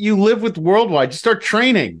 Mars. You live with Worldwide. Just start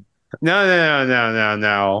training.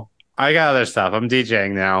 No. I got other stuff. I'm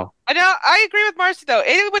DJing now. I agree with Marcy though.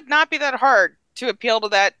 It would not be that hard to appeal to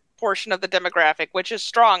that portion of the demographic, which is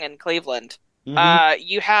strong in Cleveland.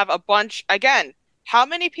 You have a bunch again. How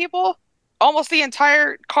many people? Almost the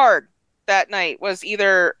entire card that night was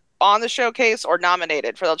either on the showcase or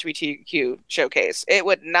nominated for the LGBTQ showcase. It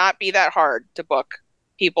would not be that hard to book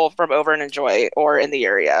people from Over and Enjoy or in the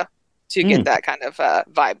area to get that kind of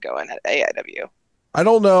vibe going at AIW. I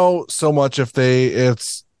don't know so much if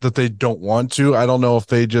it's that they don't want to. I don't know if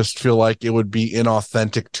they just feel like it would be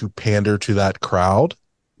inauthentic to pander to that crowd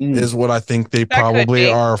is what I think they probably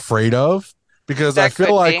are afraid of, because I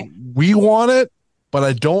feel like we want it, but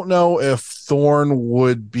I don't know if Thorne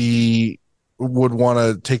would want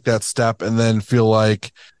to take that step and then feel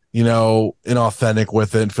like, inauthentic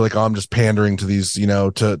with it and feel like, oh, I'm just pandering to these,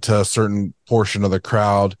 to a certain portion of the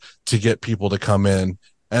crowd to get people to come in.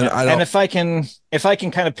 And if I can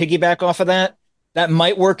kind of piggyback off of that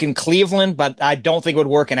might work in Cleveland, but I don't think it would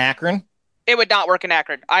work in Akron. It would not work in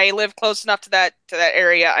Akron. I live close enough to that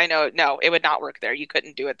area. I know, no, it would not work there. You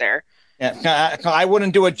couldn't do it there. Yeah, I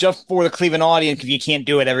wouldn't do it just for the Cleveland audience because you can't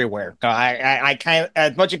do it everywhere. I kind of,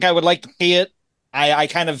 as much as I would like to see it, I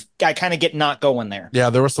kind of get not going there.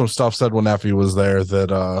 Yeah, there was some stuff said when Effie was there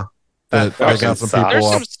that I got some people There's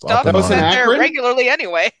up. some stuff That was in said there Akron? regularly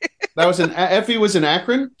anyway. That was Effie was in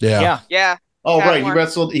Akron. Yeah. Yeah. Oh, Cat right.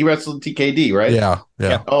 Warren. He wrestled TKD, right? Yeah.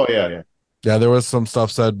 Oh, yeah. Yeah, there was some stuff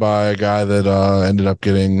said by a guy that ended up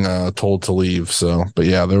getting told to leave. So, but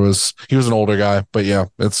yeah, he was an older guy. But yeah,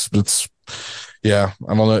 it's yeah,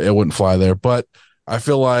 I don't know, it wouldn't fly there. But I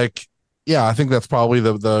feel like, yeah, I think that's probably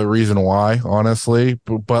the reason why, honestly.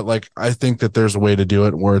 But like, I think that there's a way to do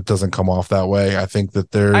it where it doesn't come off that way. I think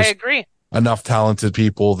that I there's agree. enough talented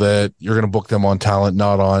people that you're going to book them on talent,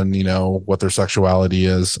 not on, what their sexuality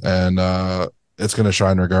is. And it's going to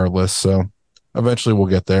shine regardless. So eventually we'll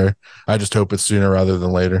get there. I just hope it's sooner rather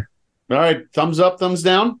than later. All right. Thumbs up, thumbs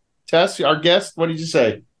down. Tess, our guest, what did you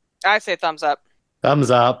say? I say thumbs up. Thumbs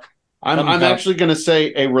up. I'm actually going to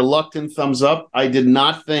say a reluctant thumbs up. I did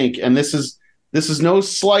not think, and this is no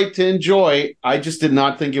slight to Enjoy. I just did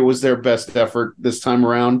not think it was their best effort this time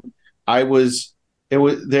around.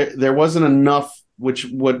 There wasn't enough,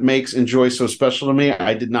 what makes Enjoy so special to me.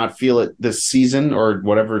 I did not feel it this season or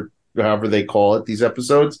however they call it, these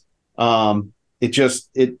episodes. It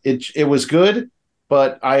was good,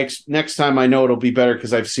 but next time I know it'll be better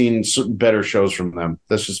because I've seen better shows from them.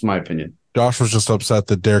 That's just my opinion. Josh was just upset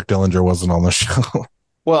that Derek Dillinger wasn't on the show.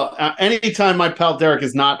 Well, anytime my pal Derek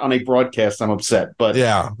is not on a broadcast, I'm upset. But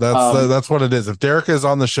yeah, that's what it is. If Derek is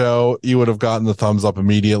on the show, you would have gotten the thumbs up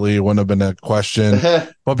immediately. It wouldn't have been a question.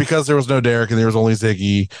 But because there was no Derek and there was only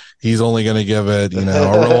Ziggy, he's only going to give it, a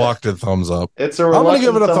reluctant thumbs up. I'm going to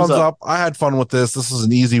give it a thumbs up. I had fun with this. This is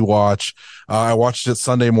an easy watch. I watched it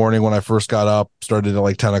Sunday morning when I first got up. Started at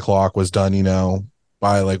like 10 o'clock. Was done,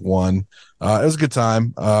 by like 1. It was a good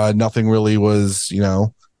time. Nothing really was,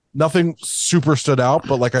 nothing super stood out,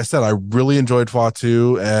 but like I said, I really enjoyed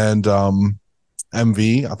Fatu and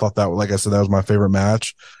MV. I thought that, like I said, that was my favorite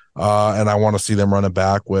match. And I want to see them run it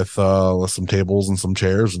back with some tables and some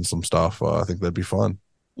chairs and some stuff. I think that'd be fun.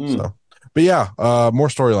 So But yeah, more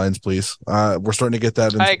storylines, please. We're starting to get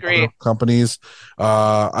that in I agree. other companies.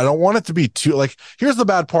 I don't want it to be too like. Here's the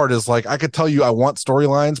bad part: is like I could tell you I want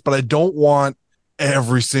storylines, but I don't want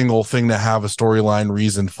every single thing to have a storyline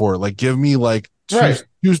reason for it. Like, give me like two Right.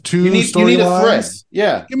 You need a thread. storylines.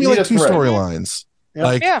 Yeah. Give me you need like a two thread. storylines. Yeah.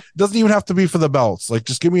 Like, Yeah. it doesn't even have to be for the belts. Like,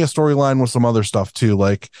 just give me a storyline with some other stuff too.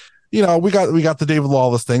 Like, you know, we got the David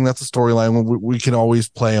Lawless thing. That's a storyline we can always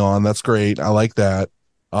play on. That's great. I like that.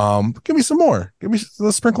 Give me some more.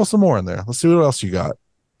 Let's sprinkle some more in there. Let's see what else you got.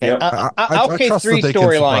 Yep. I Okay, trust three that they can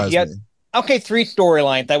storylines. surprise Yeah. me. Okay, three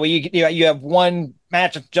storylines. That way you have one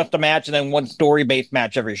match, just a match, and then one story-based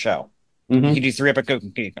match every show. Mhm. You can do three episodes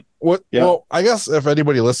and keep them. What? Yeah. Well, I guess if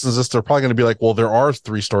anybody listens to this, they're probably going to be like, "Well, there are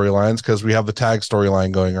three storylines because we have the tag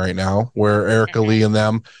storyline going right now, where Erica Lee and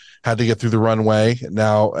them had to get through the runway.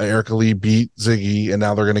 Now Erica Lee beat Ziggy, and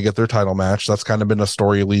now they're going to get their title match. That's kind of been a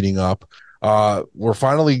story leading up. We're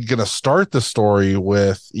finally going to start the story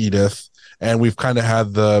with Edith, and we've kind of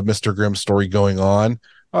had the Mr. Grimm story going on.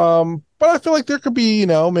 But I feel like there could be, you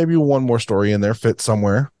know, maybe one more story in there, fit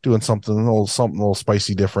somewhere, doing something a little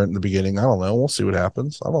spicy different in the beginning. I don't know. We'll see what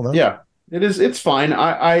happens. I don't know. Yeah, it is. It's fine.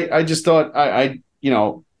 I just thought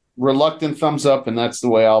reluctant thumbs up, and that's the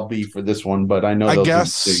way I'll be for this one. But I know I they'll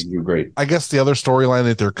guess do great. I guess the other storyline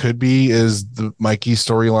that there could be is the Mikey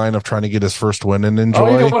storyline of trying to get his first win and Enjoy.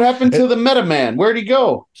 Oh, yeah, what happened to the Meta Man? Where'd he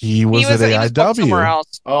go? He was at He was booked somewhere AIW.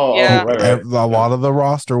 else. Oh, right. A lot of the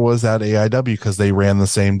roster was at AIW because they ran the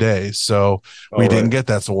same day. So we didn't get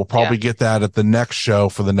that. So we'll probably get that at the next show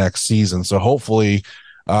for the next season. So hopefully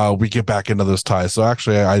we get back into those ties. So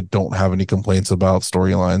actually I don't have any complaints about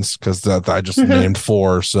storylines because that I just named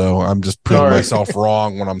four. So I'm just proving myself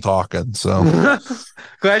wrong when I'm talking. So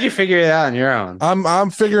glad you figured it out on your own.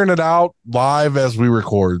 I'm figuring it out live as we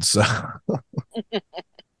record. So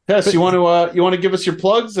Tess, you want to give us your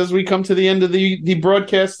plugs as we come to the end of the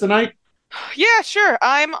broadcast tonight? Yeah, sure.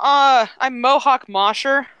 I'm Mohawk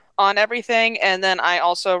Mosher on everything, and then I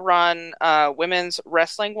also run Women's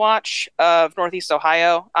Wrestling Watch of Northeast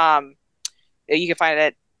Ohio. You can find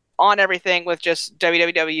it on everything with just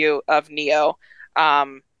www of Neo.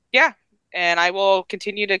 Yeah, and I will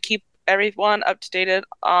continue to keep everyone up to date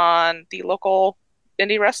on the local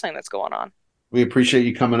indie wrestling that's going on. We appreciate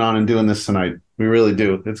you coming on and doing this tonight. We really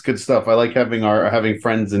do. It's good stuff. I like having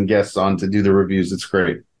friends and guests on to do the reviews. It's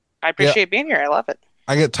great. I appreciate being here. I love it.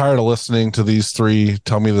 I get tired of listening to these three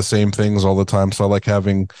tell me the same things all the time. So I like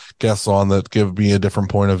having guests on that give me a different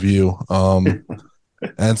point of view.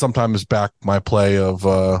 And sometimes back my play of,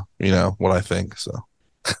 what I think. So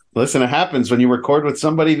listen, it happens when you record with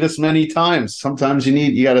somebody this many times. Sometimes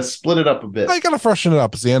you got to split it up a bit. I got to freshen it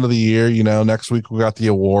up. It's the end of the year. Next week we got the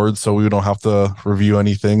awards, so we don't have to review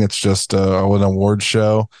anything. It's just an award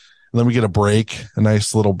show. And then we get a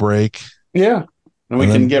nice little break. Yeah. And we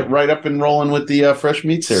can get right up and rolling with the Fresh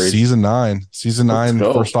Meat series. Season 9.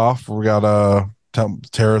 First off, we got a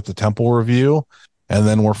Terror at the Temple review, and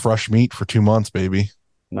then we're Fresh Meat for 2 months, baby.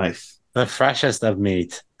 Nice. The freshest of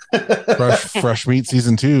meat. Fresh Meat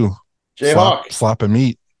Season 2. Jayhawk. Slapping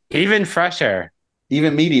meat. Even fresher.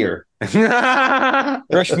 Even meatier.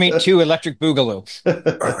 Fresh Meat 2 Electric Boogaloo.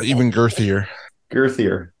 Even girthier.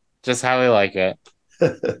 Girthier. Just how we like it.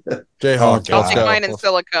 Jayhawk. I'll take mine in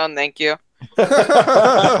silicone, thank you. You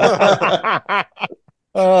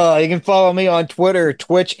can follow me on Twitter,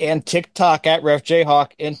 Twitch, and TikTok at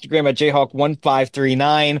RefJayhawk, Instagram at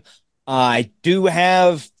Jayhawk1539. I do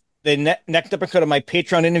have the next episode of my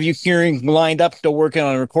Patreon interview hearing lined up, still working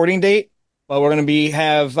on a recording date. But we're going to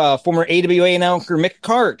have former AWA announcer Mick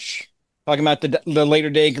Karch talking about the later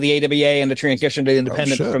days of the AWA and the transition to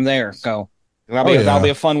independent from there. So that'll be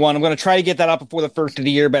a fun one. I'm going to try to get that up before the first of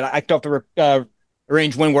the year, but I still have to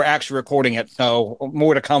arrange when we're actually recording it. So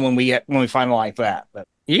more to come when we finalize that. But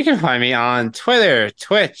you can find me on Twitter,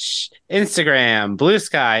 Twitch, Instagram, Blue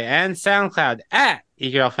Sky, and SoundCloud at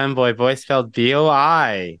eGirlFanboy, voice spelled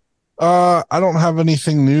BOI. I don't have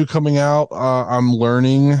anything new coming out. I'm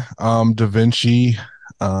learning DaVinci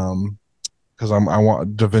because I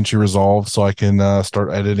want DaVinci Resolve so I can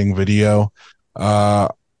start editing video.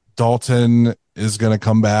 Dalton is going to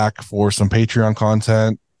come back for some Patreon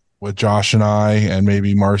content with Josh and I, and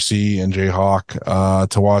maybe Marcy and Jayhawk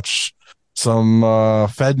to watch some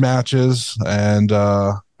Fed matches. And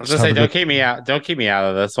I was gonna say, don't keep me out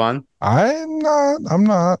of this one. I'm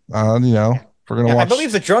not. We're gonna watch. I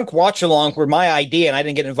believe the drunk watch along were my idea, and I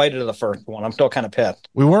didn't get invited to the first one. I'm still kind of pissed.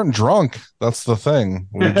 We weren't drunk. That's the thing.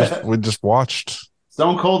 We just watched.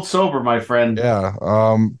 Stone cold sober, my friend. Yeah.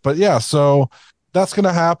 But yeah. So that's going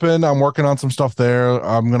to happen. I'm working on some stuff there.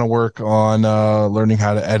 I'm going to work on learning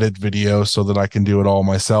how to edit video so that I can do it all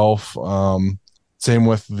myself. Same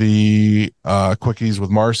with the quickies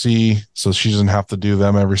with Marcy, so she doesn't have to do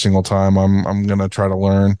them every single time. I'm going to try to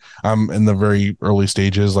learn. I'm in the very early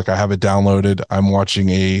stages. Like, I have it downloaded. I'm watching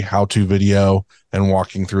a how-to video and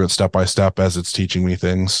walking through it step by step as it's teaching me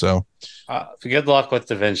things. So good luck with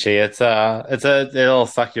DaVinci. It'll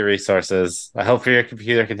suck your resources. I hope your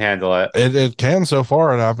computer can handle it. It can so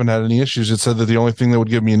far. I haven't had any issues. It said that the only thing that would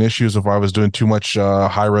give me an issue is if I was doing too much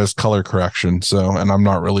high-res color correction. So, and I'm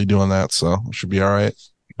not really doing that, so it should be all right.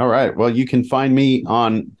 All right. Well, you can find me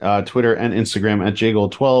on Twitter and Instagram at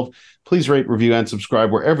jgold12. Please rate, review, and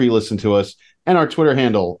subscribe wherever you listen to us. And our Twitter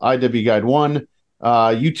handle, IWGuide1,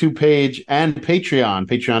 YouTube page, and Patreon,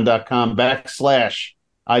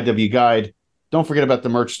 patreon.com/IWGuide. Don't forget about the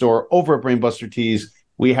merch store over at Brainbuster Tees.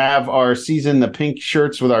 We have our season, the pink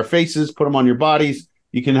shirts with our faces. Put them on your bodies.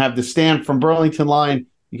 You can have the Stamp from Burlington line.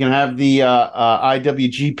 You can have the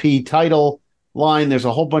IWGP title line. There's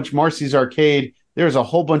a whole bunch. Marcy's Arcade. There's a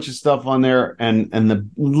whole bunch of stuff on there,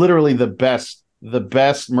 and literally the best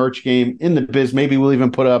merch game in the biz. Maybe we'll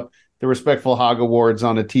even put up the Respectful Hog Awards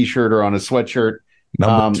on a T-shirt or on a sweatshirt.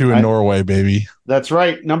 Number 2 in Norway, baby. That's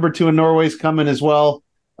right. Number 2 in Norway is coming as well.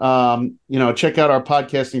 Check out our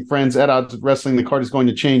podcasting friends at Odds with Wrestling. The card is going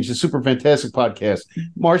to change. The Super Fantastic Podcast.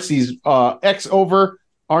 Marcy's X Over.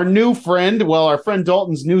 Our new friend, our friend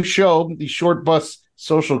Dalton's new show, the Short Bus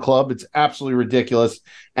Social Club. It's absolutely ridiculous.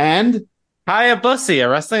 And Hayabusa, a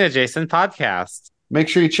wrestling adjacent podcast. Make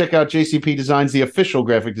sure you check out JCP Designs, the official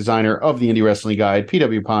graphic designer of the Indie Wrestling Guide,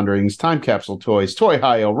 PW Ponderings, Time Capsule Toys, Toy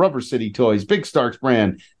Hio, Rubber City Toys, Big Starks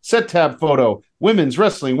Brand, Set Tab Photo, Women's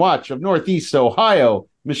Wrestling Watch of Northeast Ohio,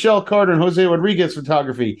 Michelle Carter and Jose Rodriguez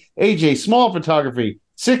Photography, AJ Small Photography,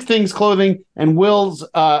 Six Things Clothing, and Will's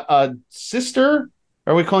sister.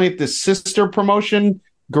 Are we calling it the sister promotion?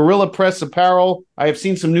 Gorilla Press Apparel. I have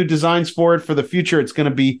seen some new designs for it for the future. It's going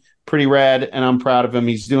to be pretty rad, and I'm proud of him.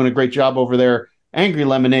 He's doing a great job over there. Angry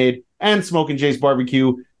Lemonade and Smoking Jay's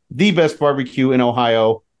Barbecue, the best barbecue in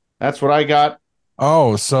Ohio. That's what I got.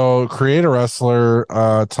 Oh, so create a wrestler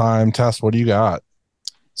time. Tess, what do you got?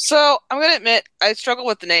 So I'm going to admit I struggle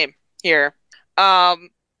with the name here.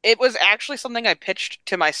 It was actually something I pitched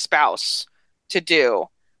to my spouse to do.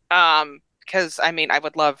 Because, I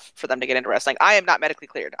would love for them to get into wrestling. I am not medically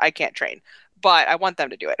cleared. I can't train. But I want them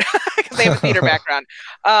to do it because they have a theater background.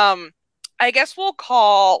 I guess we'll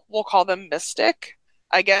call them Mystic.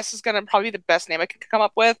 I guess is going to probably be the best name I could come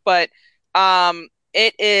up with. But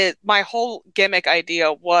it is, my whole gimmick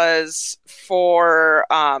idea was for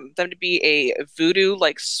them to be a voodoo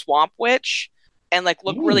like swamp witch and like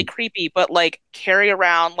look really creepy, but like carry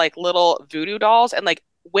around like little voodoo dolls and like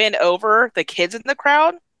win over the kids in the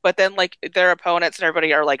crowd. But then like their opponents and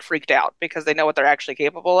everybody are like freaked out because they know what they're actually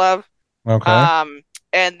capable of. Okay.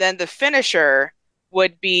 And then the finisher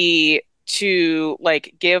would be to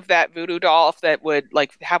like give that voodoo doll that would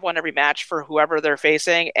like have one every match for whoever they're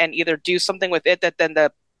facing and either do something with it that then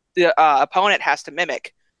the opponent has to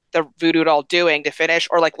mimic the voodoo doll doing to finish,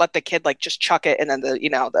 or like let the kid like just chuck it and then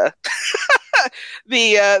the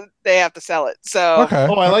they have to sell it. So Okay.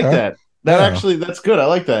 I like that. That's good. I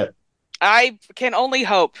like that. I can only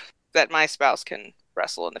hope that my spouse can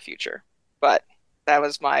wrestle in the future, but that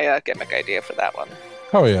was my gimmick idea for that one.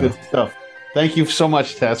 Oh yeah. Good stuff. Thank you so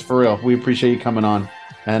much, Tess. For real, we appreciate you coming on.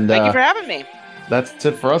 And thank you for having me. That's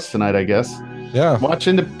it for us tonight, I guess. Yeah. Watch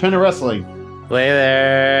independent wrestling.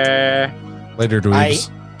 Later,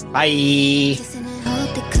 dweebs. Bye.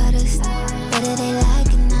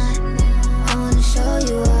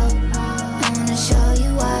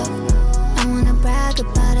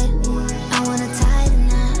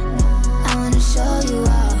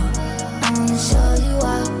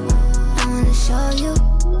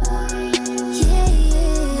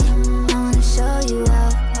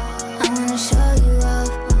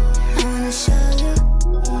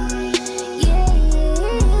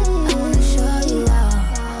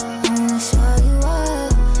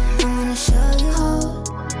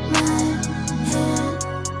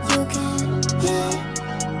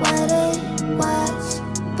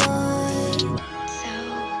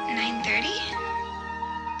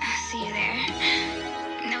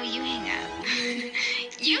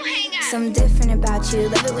 Something different about you.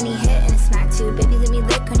 Love it when you hit and smack too. Baby, let me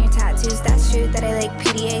lick on your tattoos. That's true that I like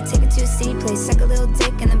PDA. Take it to a city place. Suck a little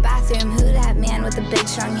dick in the bathroom. Who that man with the big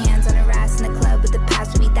strong hands on her ass in the club with the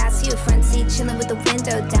pass? Baby, that's you. Front seat chilling with the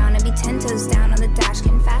window down. I'd be 10 toes down on the dash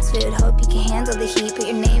getting fast food. Hope you can handle the heat. Put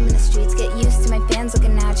your name in the streets. Get used to my fans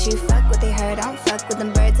looking at you. Fuck what they heard. I don't fuck with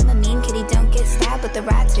them birds. I'm a mean kitty. Don't get stabbed with the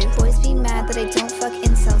rat too. Boys be mad that I don't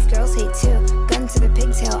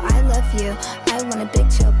ponytail. I love you. I want a big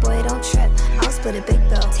chill, boy, don't trip. I'll split a big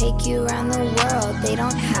bill. Take you around the world. They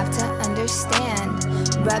don't have to understand.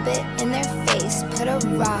 Rub it in their face. Put a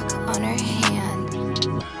rock on her hand.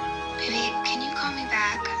 Baby, can you call me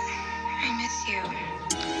back? I miss you.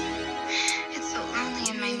 It's so lonely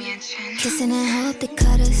in my mansion. Kissing and hope they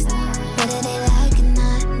cut us. Whether they like it or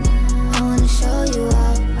not. I wanna show you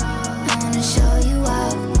up. I wanna show you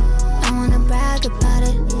up. I wanna brag about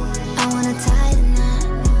it. I wanna tie the knot.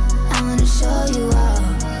 I wanna show you up.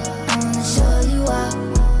 I wanna show you up.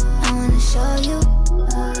 I wanna show you.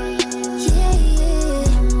 Yeah,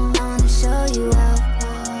 yeah. I wanna show you up.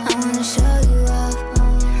 I wanna show you up.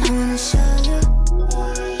 I wanna show you.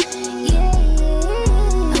 Yeah,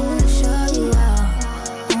 yeah. I wanna show you up.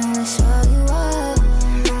 I wanna show you up.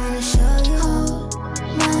 I wanna show you. Hold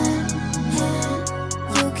my hand.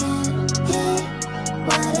 You can hear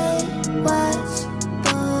what it was,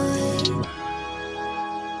 boy.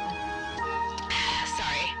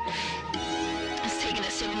 Sorry. I was taking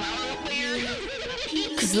a sip of my root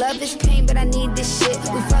beer. Cause love is pain, but I need this shit.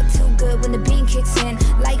 We fuck too good when the bean kicks in.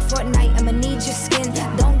 Like Fortnite, I'ma need your skin.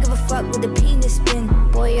 Don't give a fuck with the penis spin.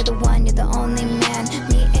 Boy, you're the one, you're the only man.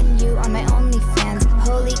 Me and you are my only fans.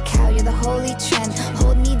 Holy cow, you're the holy trend.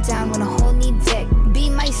 Hold me down, wanna hold me dick. Be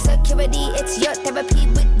my security, it's your therapy.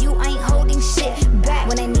 With you, I ain't holding shit back.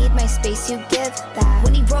 When I need my space, you give that.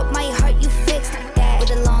 When he broke my heart, you fixed that.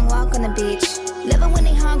 With a long walk on the beach. Living when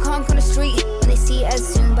they honk honk on the street. When they see us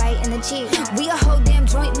soon bite in the Jeep. We a whole damn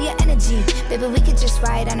joint, we a energy. Baby, we could just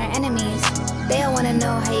ride on our enemies. They all wanna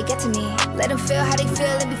know how you get to me. Let them feel how they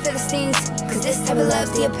feel, let me feel the stings. Cause this type of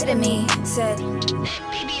love's the epitome. Said,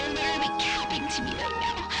 Baby, you're literally capping to me right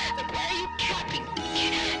now. Like, why are you capping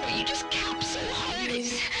me? Or you just cap so hard?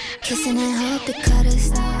 kissing and hope they cut us.